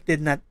Republic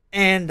did not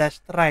end the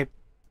strife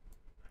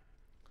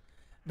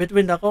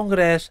between the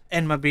Congress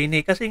and Mabini.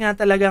 Kasi nga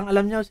talagang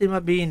alam nyo si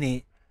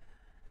Mabini,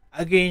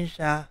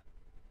 against siya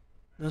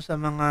dun sa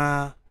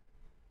mga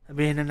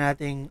sabihin na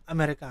nating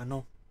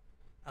Amerikano.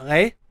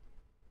 Okay?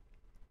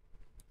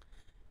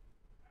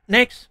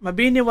 Next,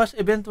 Mabini was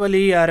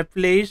eventually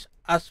replaced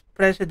as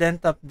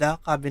president of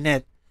the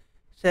cabinet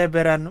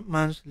several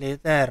months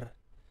later.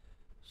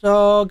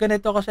 So,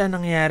 ganito kasi ang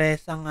nangyari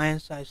sa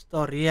ngayon sa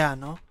istorya,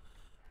 no?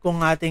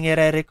 Kung ating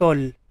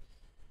i-recall.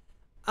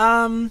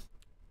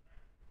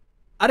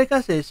 Ari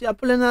kasi, si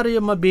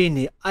Apolinario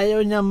Mabini,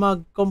 ayaw niya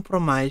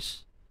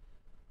mag-compromise,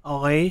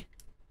 okay,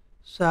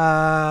 sa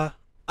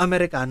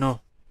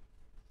Amerikano.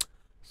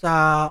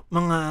 Sa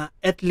mga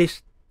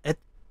elite,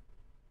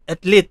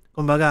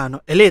 kumbaga, ano,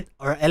 elite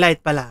or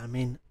elite pala,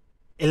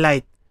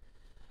 elite.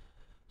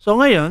 So,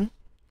 ngayon,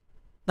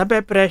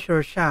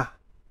 nape-pressure siya.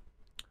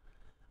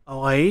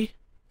 Okay?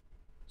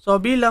 So,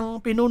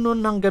 bilang pinuno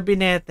ng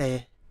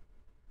gabinete,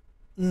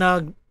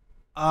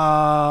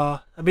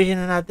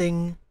 sabihin na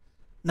nating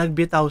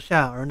nagbitaw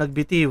siya or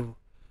nagbitiw.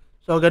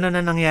 So, ganun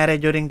na nangyari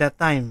during that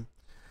time.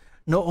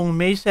 Noong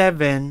May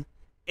 7,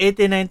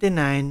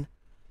 1899,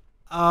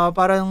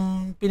 parang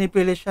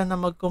pinipili siya na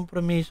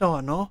magkompromiso,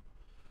 ano?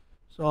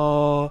 So,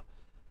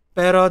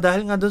 pero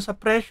dahil nga dun sa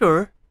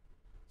pressure,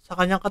 sa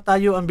kanyang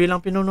katayuan bilang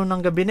pinuno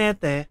ng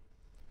gabinete,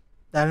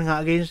 dahil nga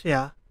against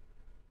siya,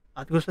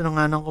 at gusto na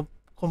nga ng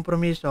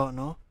kompromiso,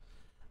 no?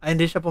 Ay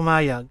hindi siya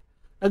pumayag,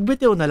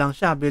 nagbitiw na lang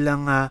siya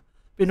bilang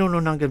pinuno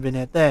ng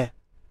gabinete.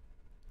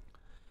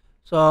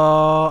 So,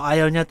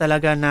 ayaw niya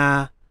talaga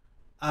na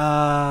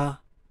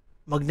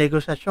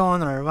magnegosasyon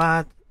or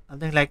what,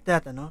 something like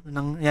that, ano?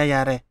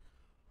 Nangyayari.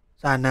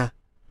 Sana.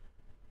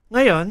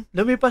 Ngayon,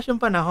 lumipas yung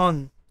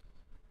panahon.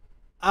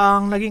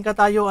 Ang naging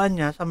katayuan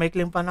niya sa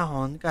maikling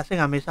panahon, kasi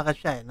nga may sakit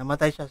siya,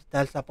 namatay siya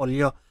dahil sa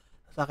polio,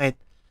 sakit,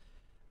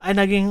 ay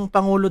naging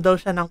pangulo daw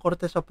siya ng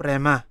Korte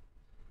Suprema.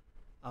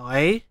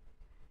 Okay?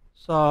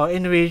 So,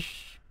 in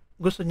which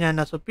gusto niya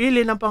na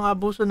supili ng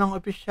pang-abuso ng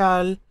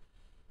opisyal,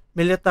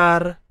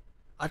 militar,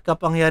 at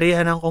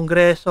kapangyarihan ng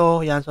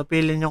Kongreso. Yan,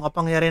 supilin yung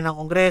kapangyarihan ng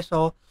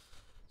Kongreso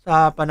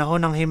sa panahon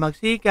ng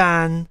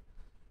himagsikan.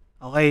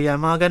 Okay, yan,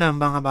 mga ganun,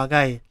 mga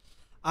bagay.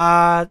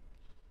 At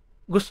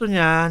gusto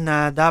niya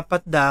na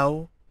dapat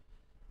daw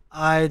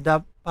ay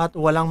dapat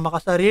walang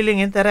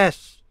makasariling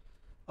interes,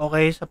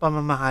 okay, sa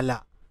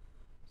pamamahala.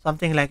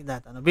 Something like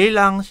that. Ano,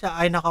 bilang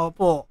siya ay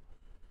nakaupo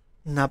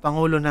na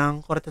Pangulo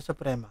ng Korte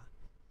Suprema.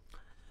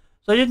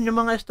 So, yun yung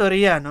mga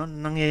istorya, no,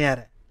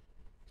 nangyayari.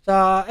 So,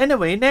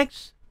 anyway,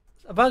 next,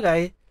 sa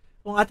bagay,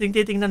 kung ating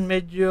titingnan,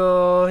 medyo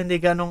hindi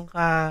ganong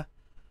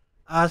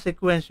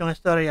sequence yung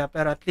istorya,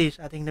 pero at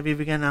least ating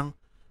nabibigyan ng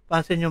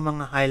pansin yung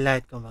mga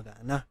highlight, kumbaga,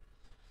 na.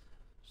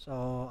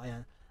 So,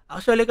 ayan.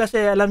 Actually,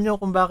 kasi alam nyo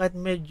kung bakit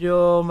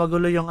medyo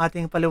magulo yung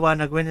ating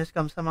paliwanag when it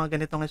comes sa mga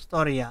ganitong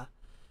istorya,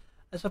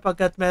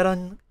 sapagkat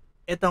meron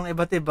itong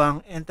iba't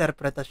ibang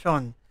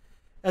interpretasyon.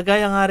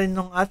 Kagaya nga rin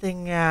nung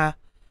ating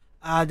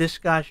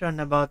discussion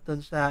about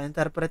dun sa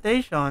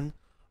interpretation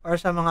or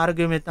sa mga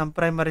argument ng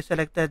primary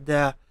selected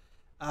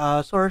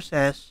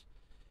sources,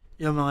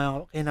 yung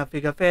mga kina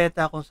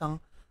Pigafetta, kung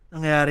saan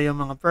nangyari yung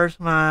mga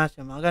first mass,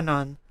 yung mga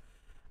ganon,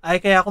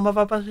 ay kaya kung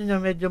mapapansin nyo,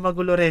 medyo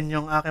magulo rin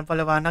yung aking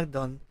paliwanag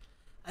doon,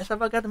 ay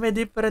sapagkat may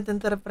different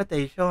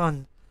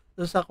interpretation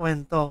doon sa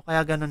kwento,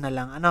 kaya ganon na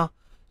lang, ano,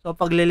 so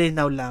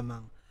paglilinaw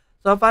lamang.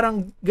 So,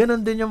 parang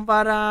ganun din yung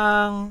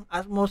parang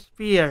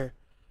atmosphere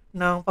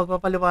ng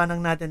pagpapaliwanag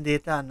natin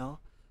dito,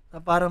 no? So,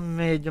 parang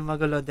medyo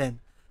magulo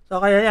din. So,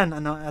 kaya yan,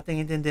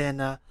 ating intindihan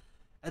na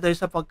ito ay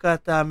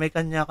sapagkat may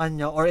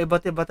kanya-kanya or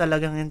iba't iba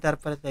talagang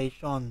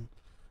interpretation.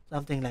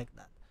 Something like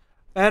that.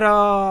 Pero,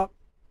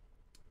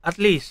 at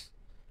least,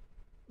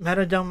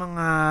 meron diyang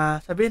mga,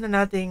 sabihin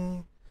na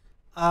nating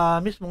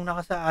mismong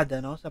nakasaad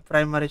sa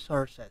primary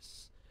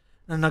sources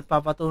na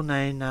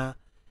nagpapatunay na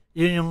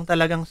yun yung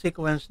talagang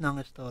sequence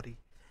ng story.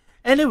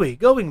 Anyway,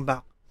 going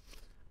back.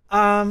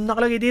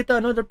 Nakalagay dito,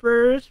 the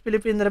first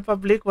Philippine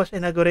Republic was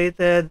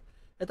inaugurated,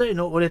 ito,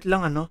 inuulit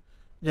lang,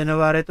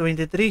 January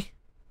 23.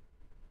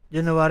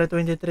 January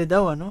 23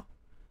 daw,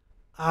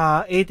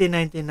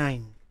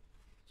 1899.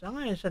 So,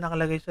 ngayon siya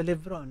nakalagay sa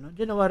libro,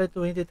 January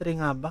 23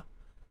 nga ba?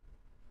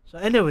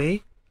 So,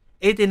 anyway,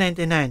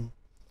 1899.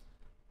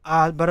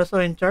 Bato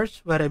in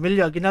Church where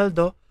Emilio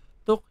Aguinaldo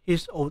took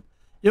his oath.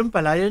 Yun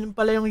pala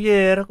yung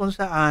year kung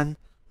saan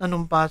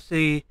nanumpa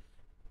si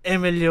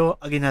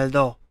Emilio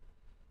Aguinaldo,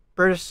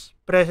 first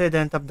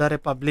President of the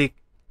Republic.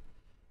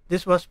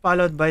 This was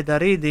followed by the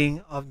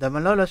reading of the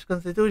Malolos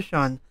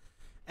Constitution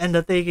and the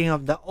taking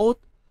of the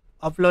oath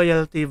of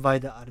loyalty by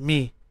the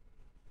army.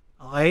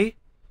 Okay?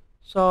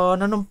 So,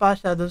 nanumpa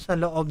siya dun sa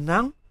loob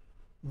ng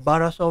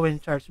Bato in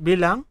Church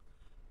bilang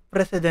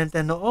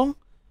presidente noong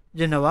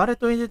January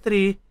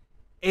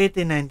 23,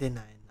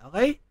 1899.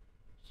 Okay?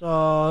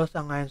 So,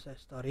 sa ngayon sa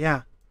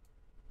istorya.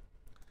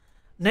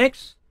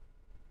 Next,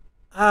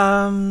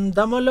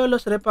 the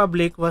Malolos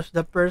Republic was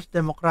the first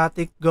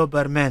democratic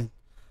government.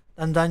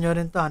 Tandaan nyo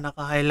rin to,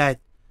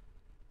 naka-highlight.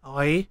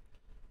 Okay?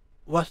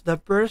 Was the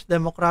first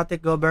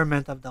democratic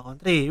government of the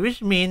country.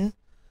 Which mean,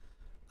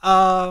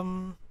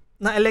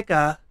 na-elect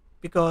ka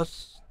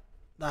because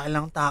dahil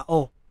lang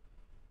tao.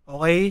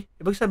 Okay?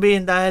 Ibig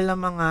sabihin dahil lang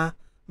mga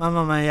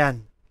mamamayang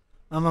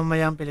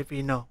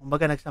Pilipino.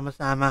 Kumbaga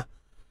nagsama-sama.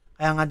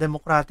 Kaya nga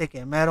democratic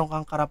meron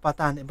kang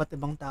karapatan, iba't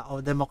ibang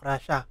tao,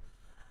 demokrasya.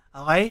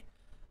 Okay?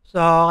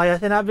 So,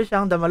 kaya sinabi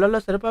siyang the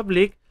Malolos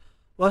Republic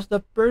was the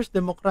first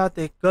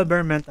democratic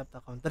government of the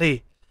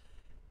country.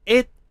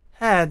 It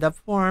had a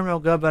form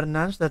of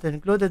governance that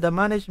included the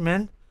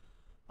management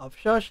of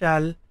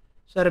social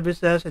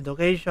services,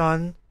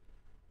 education,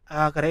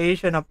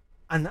 creation of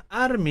an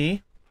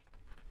army,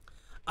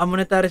 a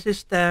monetary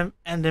system,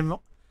 and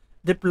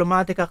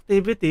diplomatic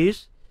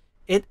activities.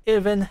 It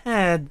even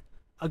had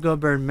a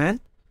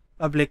government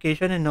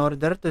publication in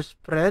order to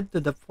spread to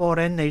the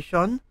foreign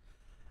nation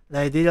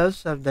the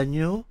ideals of the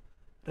new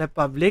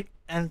republic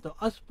and to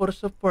ask for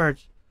support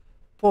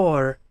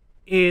for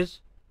its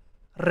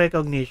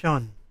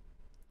recognition.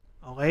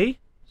 Okay?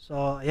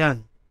 So,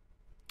 ayan.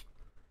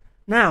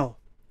 Now,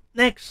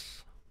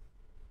 next.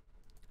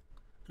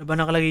 Ano ba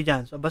nakalagay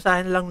dyan? So,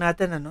 basahin lang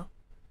natin,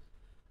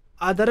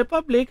 The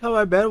Republic,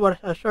 however,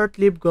 was a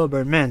short-lived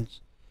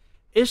government.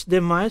 Its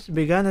demise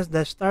began as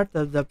the start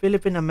of the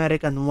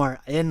Philippine-American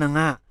War. Ayan na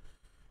nga.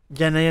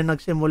 Diyan na yung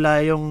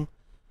nagsimula yung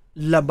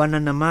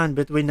labanan naman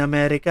between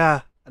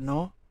America,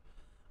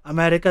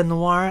 American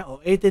War,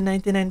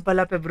 1899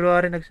 pala,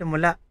 February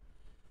nagsimula.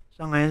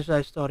 So, ngayon sa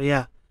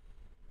istorya.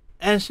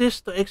 And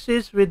ceased to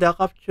exist with the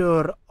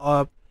capture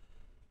of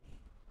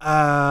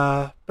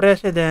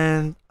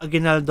President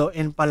Aguinaldo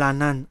in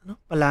Palanan.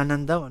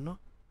 Palanan daw,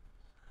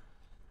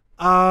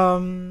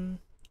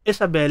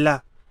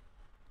 Isabela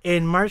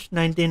in March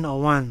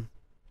 1901.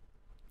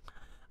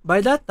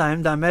 By that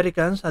time, the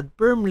Americans had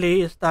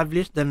firmly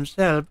established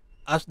themselves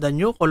as the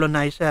new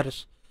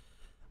colonizers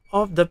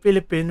of the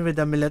Philippines with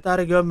the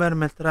military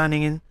government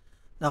running in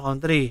the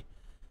country.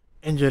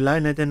 In July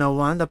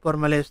 1901, they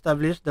formally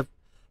established the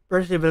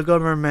first civil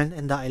government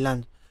in the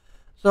island.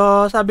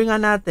 So, sabi nga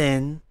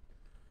natin,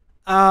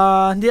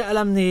 hindi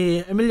alam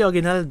ni Emilio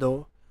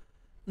Aguinaldo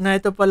na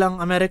ito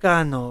palang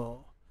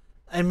Amerikano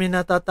ay may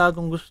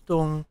natatagong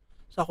gustong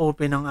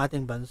sakupin ng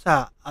ating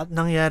bansa. At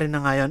nangyari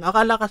na ngayon.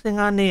 Akala kasi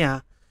nga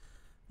niya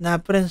na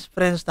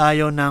friends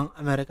tayo ng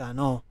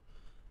Amerikano.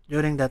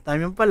 During that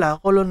time, yung pala,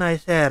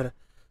 colonizer.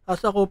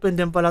 Sakupin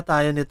din pala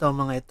tayo nito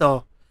mga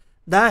ito.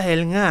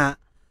 Dahil nga,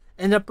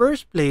 in the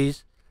first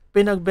place,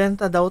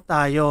 pinagbenta daw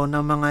tayo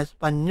ng mga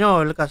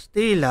Espanyol,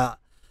 Kastila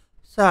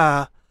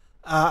sa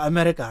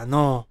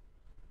Amerikano.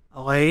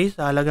 Okay?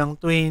 Sa halagang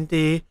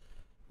 $20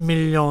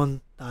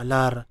 million.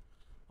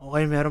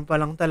 Okay, meron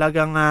palang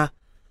talagang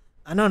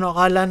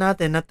akala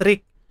natin na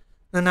trick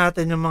na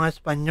natin yung mga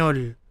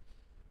Espanyol.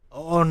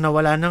 Oo,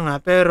 nawala na nga,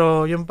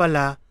 pero yung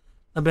pala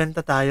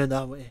nabenta tayo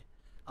daw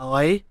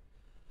Okay?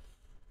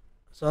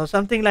 So,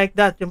 something like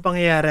that yung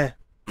pangyayari.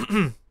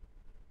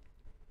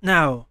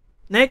 Now,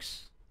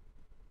 next.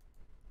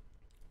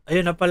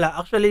 Ayun na pala.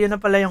 Actually, yun na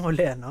pala yung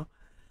huli,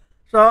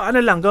 So,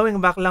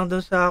 going back lang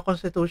dun sa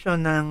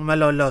Constitution ng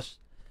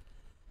Malolos.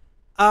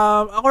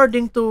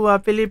 According to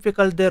Felipe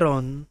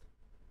Calderon,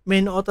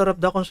 main author of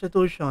the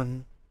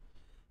Constitution,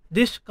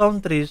 these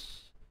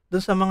countries, dun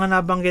sa mga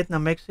nabanggit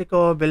na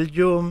Mexico,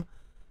 Belgium,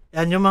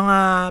 yan yung mga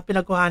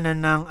pinagkuhanan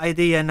ng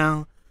idea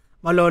ng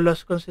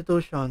Malolos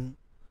Constitution.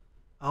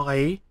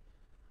 Okay?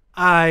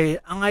 ay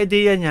ang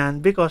idea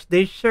niyan because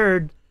they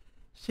shared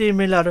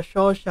similar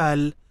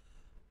social,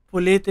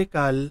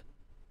 political,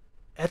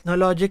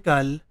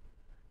 ethnological,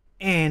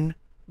 and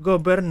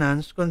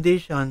governance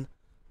condition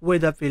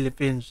with the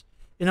Philippines.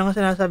 Yun ang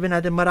sinasabi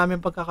natin,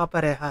 maraming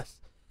pagkakaparehas.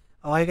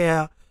 Okay,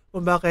 kaya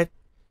kung bakit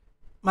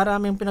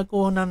maraming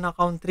pinagkuhunan na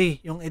country,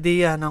 yung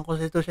ideya ng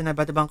constitution ng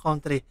iba't ibang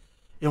country,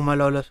 yung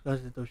Malolos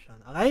Constitution.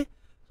 Okay?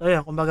 So,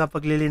 yan, kumbaga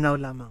paglilinaw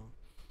lamang.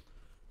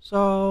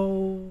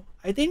 So,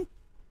 I think,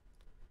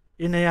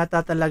 yun na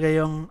yata talaga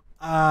yung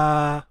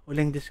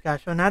huling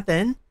discussion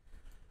natin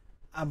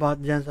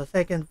about dyan sa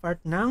second part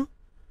ng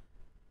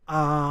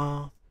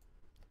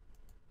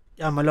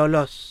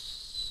Malolos.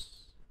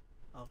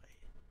 Okay.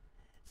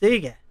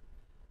 Sige.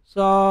 So,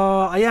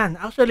 ayan.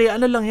 Actually,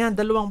 ano lang yan,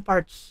 2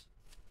 parts.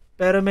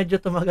 Pero medyo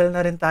tumagal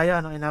na rin tayo.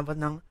 Inabot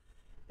ng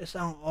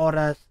 1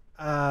 oras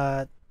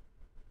at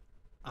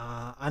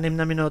 6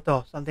 na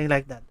minuto. Something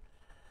like that.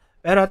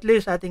 Pero at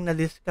least ating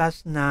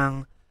na-discuss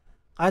ng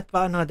kahit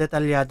paano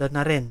detalyado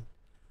na rin.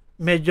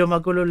 Medyo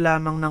magulo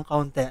lamang ng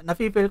kaunti.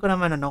 Nafe-feel ko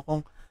naman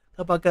kung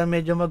kapag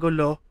medyo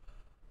magulo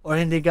or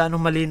hindi gaano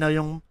malinaw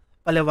yung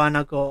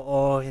paliwanag ko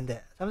o hindi.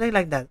 Something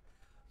like that.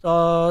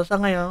 So, sa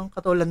ngayon,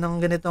 katulad ng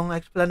ganitong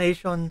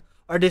explanation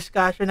or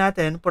discussion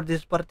natin for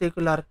this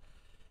particular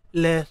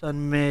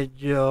lesson,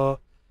 medyo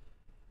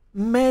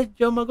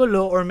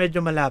magulo or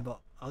medyo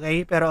malabo.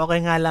 Okay? Pero okay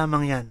nga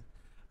lamang yan.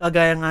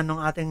 Kagaya nga nung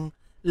ating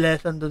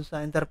lesson dun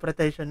sa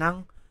interpretation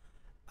ng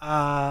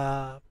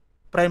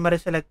primary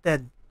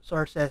selected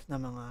sources na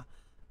mga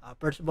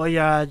first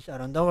voyage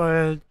around the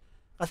world.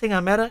 Kasi nga,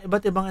 meron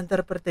iba't ibang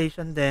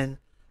interpretation din,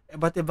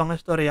 iba't ibang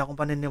istorya kung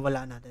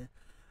paniniwalaan natin.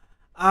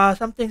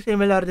 Something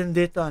similar din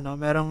dito,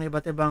 merong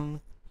iba't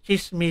ibang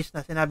chismis na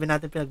sinabi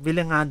natin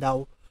pinagbili nga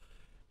daw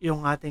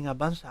yung ating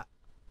bansa.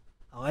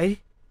 Okay?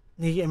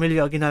 Ni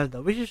Emilio Aguinaldo,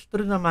 which is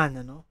true naman,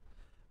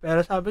 Pero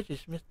sabi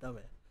chismis daw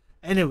eh.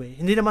 Anyway,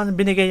 hindi naman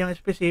binigay yung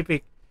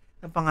specific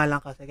na pangalan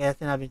kasi, kaya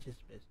sinabi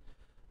chismis.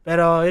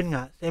 Pero yun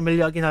nga, si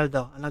Emilio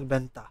Aguinaldo ang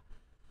nagbenta.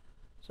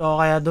 So,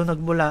 kaya doon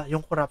nagmula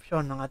yung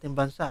corruption ng ating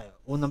bansa.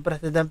 Unang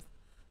president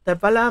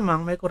pa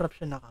lamang, may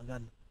corruption na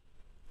kagad.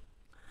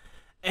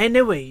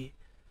 Anyway,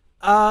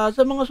 sa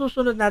mga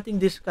susunod nating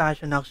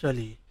discussion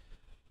actually,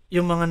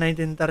 yung mga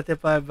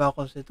 1935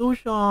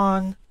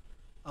 Constitution,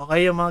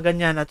 okay, yung mga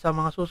ganyan, at sa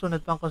mga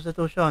susunod pang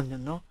Constitution,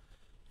 yung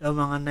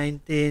mga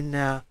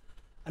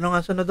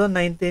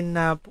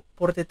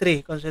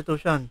 1943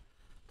 Constitution.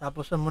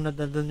 Tapos sumunod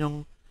na doon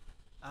yung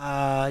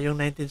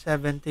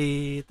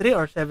 1973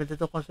 or 72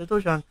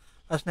 Constitution,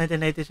 tapos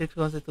 1986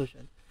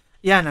 Constitution.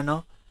 Yan,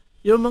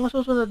 yung mga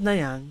susunod na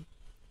yan,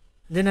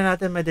 hindi na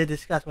natin may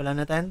discuss, wala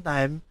na tayong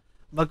time,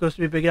 bagkus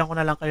bibigyan ko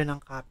na lang kayo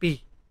ng copy.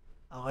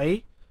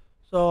 Okay?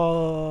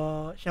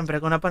 So,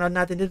 syempre, kung napanood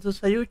natin dito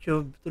sa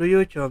YouTube, through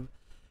YouTube,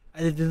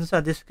 ay dito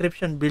sa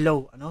description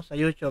below, sa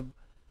YouTube.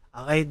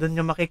 Okay, doon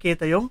nyo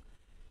makikita yung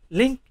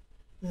link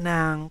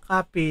ng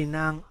copy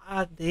ng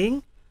ating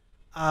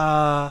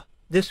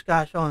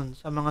discussion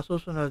sa mga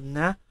susunod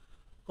na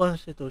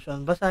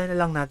Constitution. Basahin na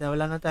lang natin.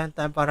 Wala na tayong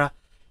time para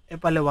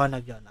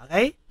ipaliwanag yun.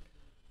 Okay?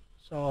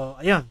 So,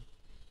 ayun.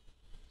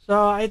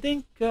 So, I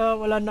think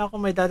wala na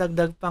akong may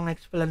dadagdag pang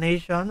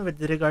explanation with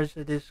regards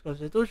to this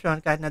Constitution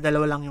kahit na 2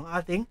 lang yung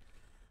ating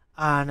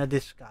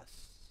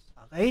na-discuss.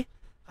 Okay?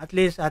 At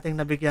least ating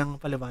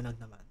nabigyang paliwanag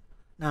naman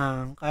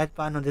ng kahit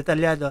paano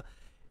detalyado.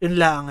 Yun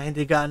lang,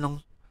 hindi gaanong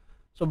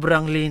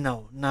sobrang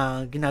linaw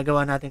na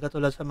ginagawa natin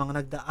katulad sa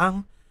mga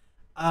nagdaang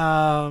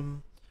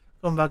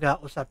kumbaga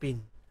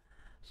usapin.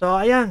 So,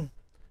 ayan.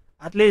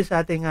 At least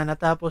ating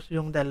natapos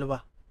yung 2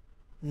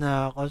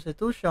 na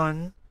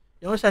Constitution.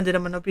 Yung isa hindi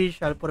naman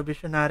official,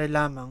 provisionary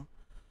lamang.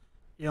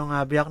 Yung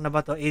Biak na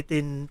Bato,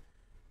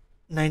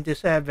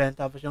 1897.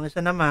 Tapos yung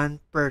isa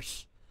naman,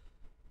 first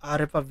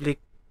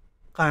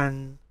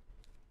Republican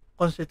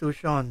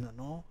Constitution.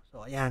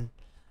 So, ayan.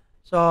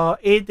 So,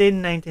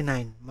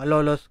 1899,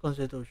 Malolos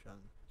Constitution.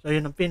 So,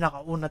 yun ang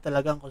pinakauna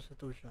talagang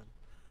Constitution.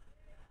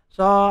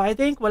 So, I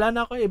think wala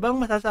na ako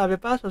ibang masasabi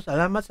pa. So,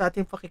 salamat sa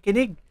ating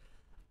pakikinig.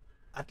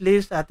 At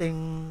least,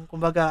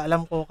 kumbaga,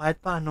 alam ko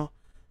kahit paano,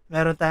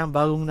 meron tayong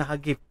bagong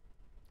nakagip.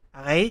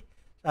 Okay?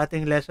 Sa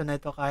ating lesson na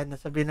ito, kahit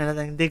nasabihin na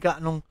natin, hindi ka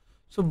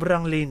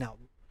sobrang linaw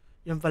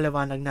yung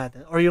paliwanag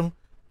natin or yung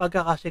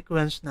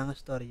pagkakasequence ng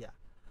istorya.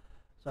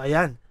 So,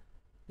 ayan.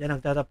 Yan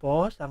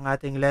nagtatapos ang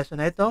ating lesson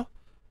na ito.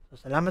 So,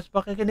 salamat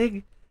sa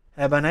pakikinig.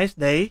 Have a nice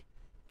day.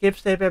 Keep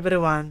safe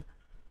everyone.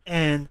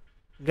 And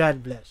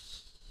God bless.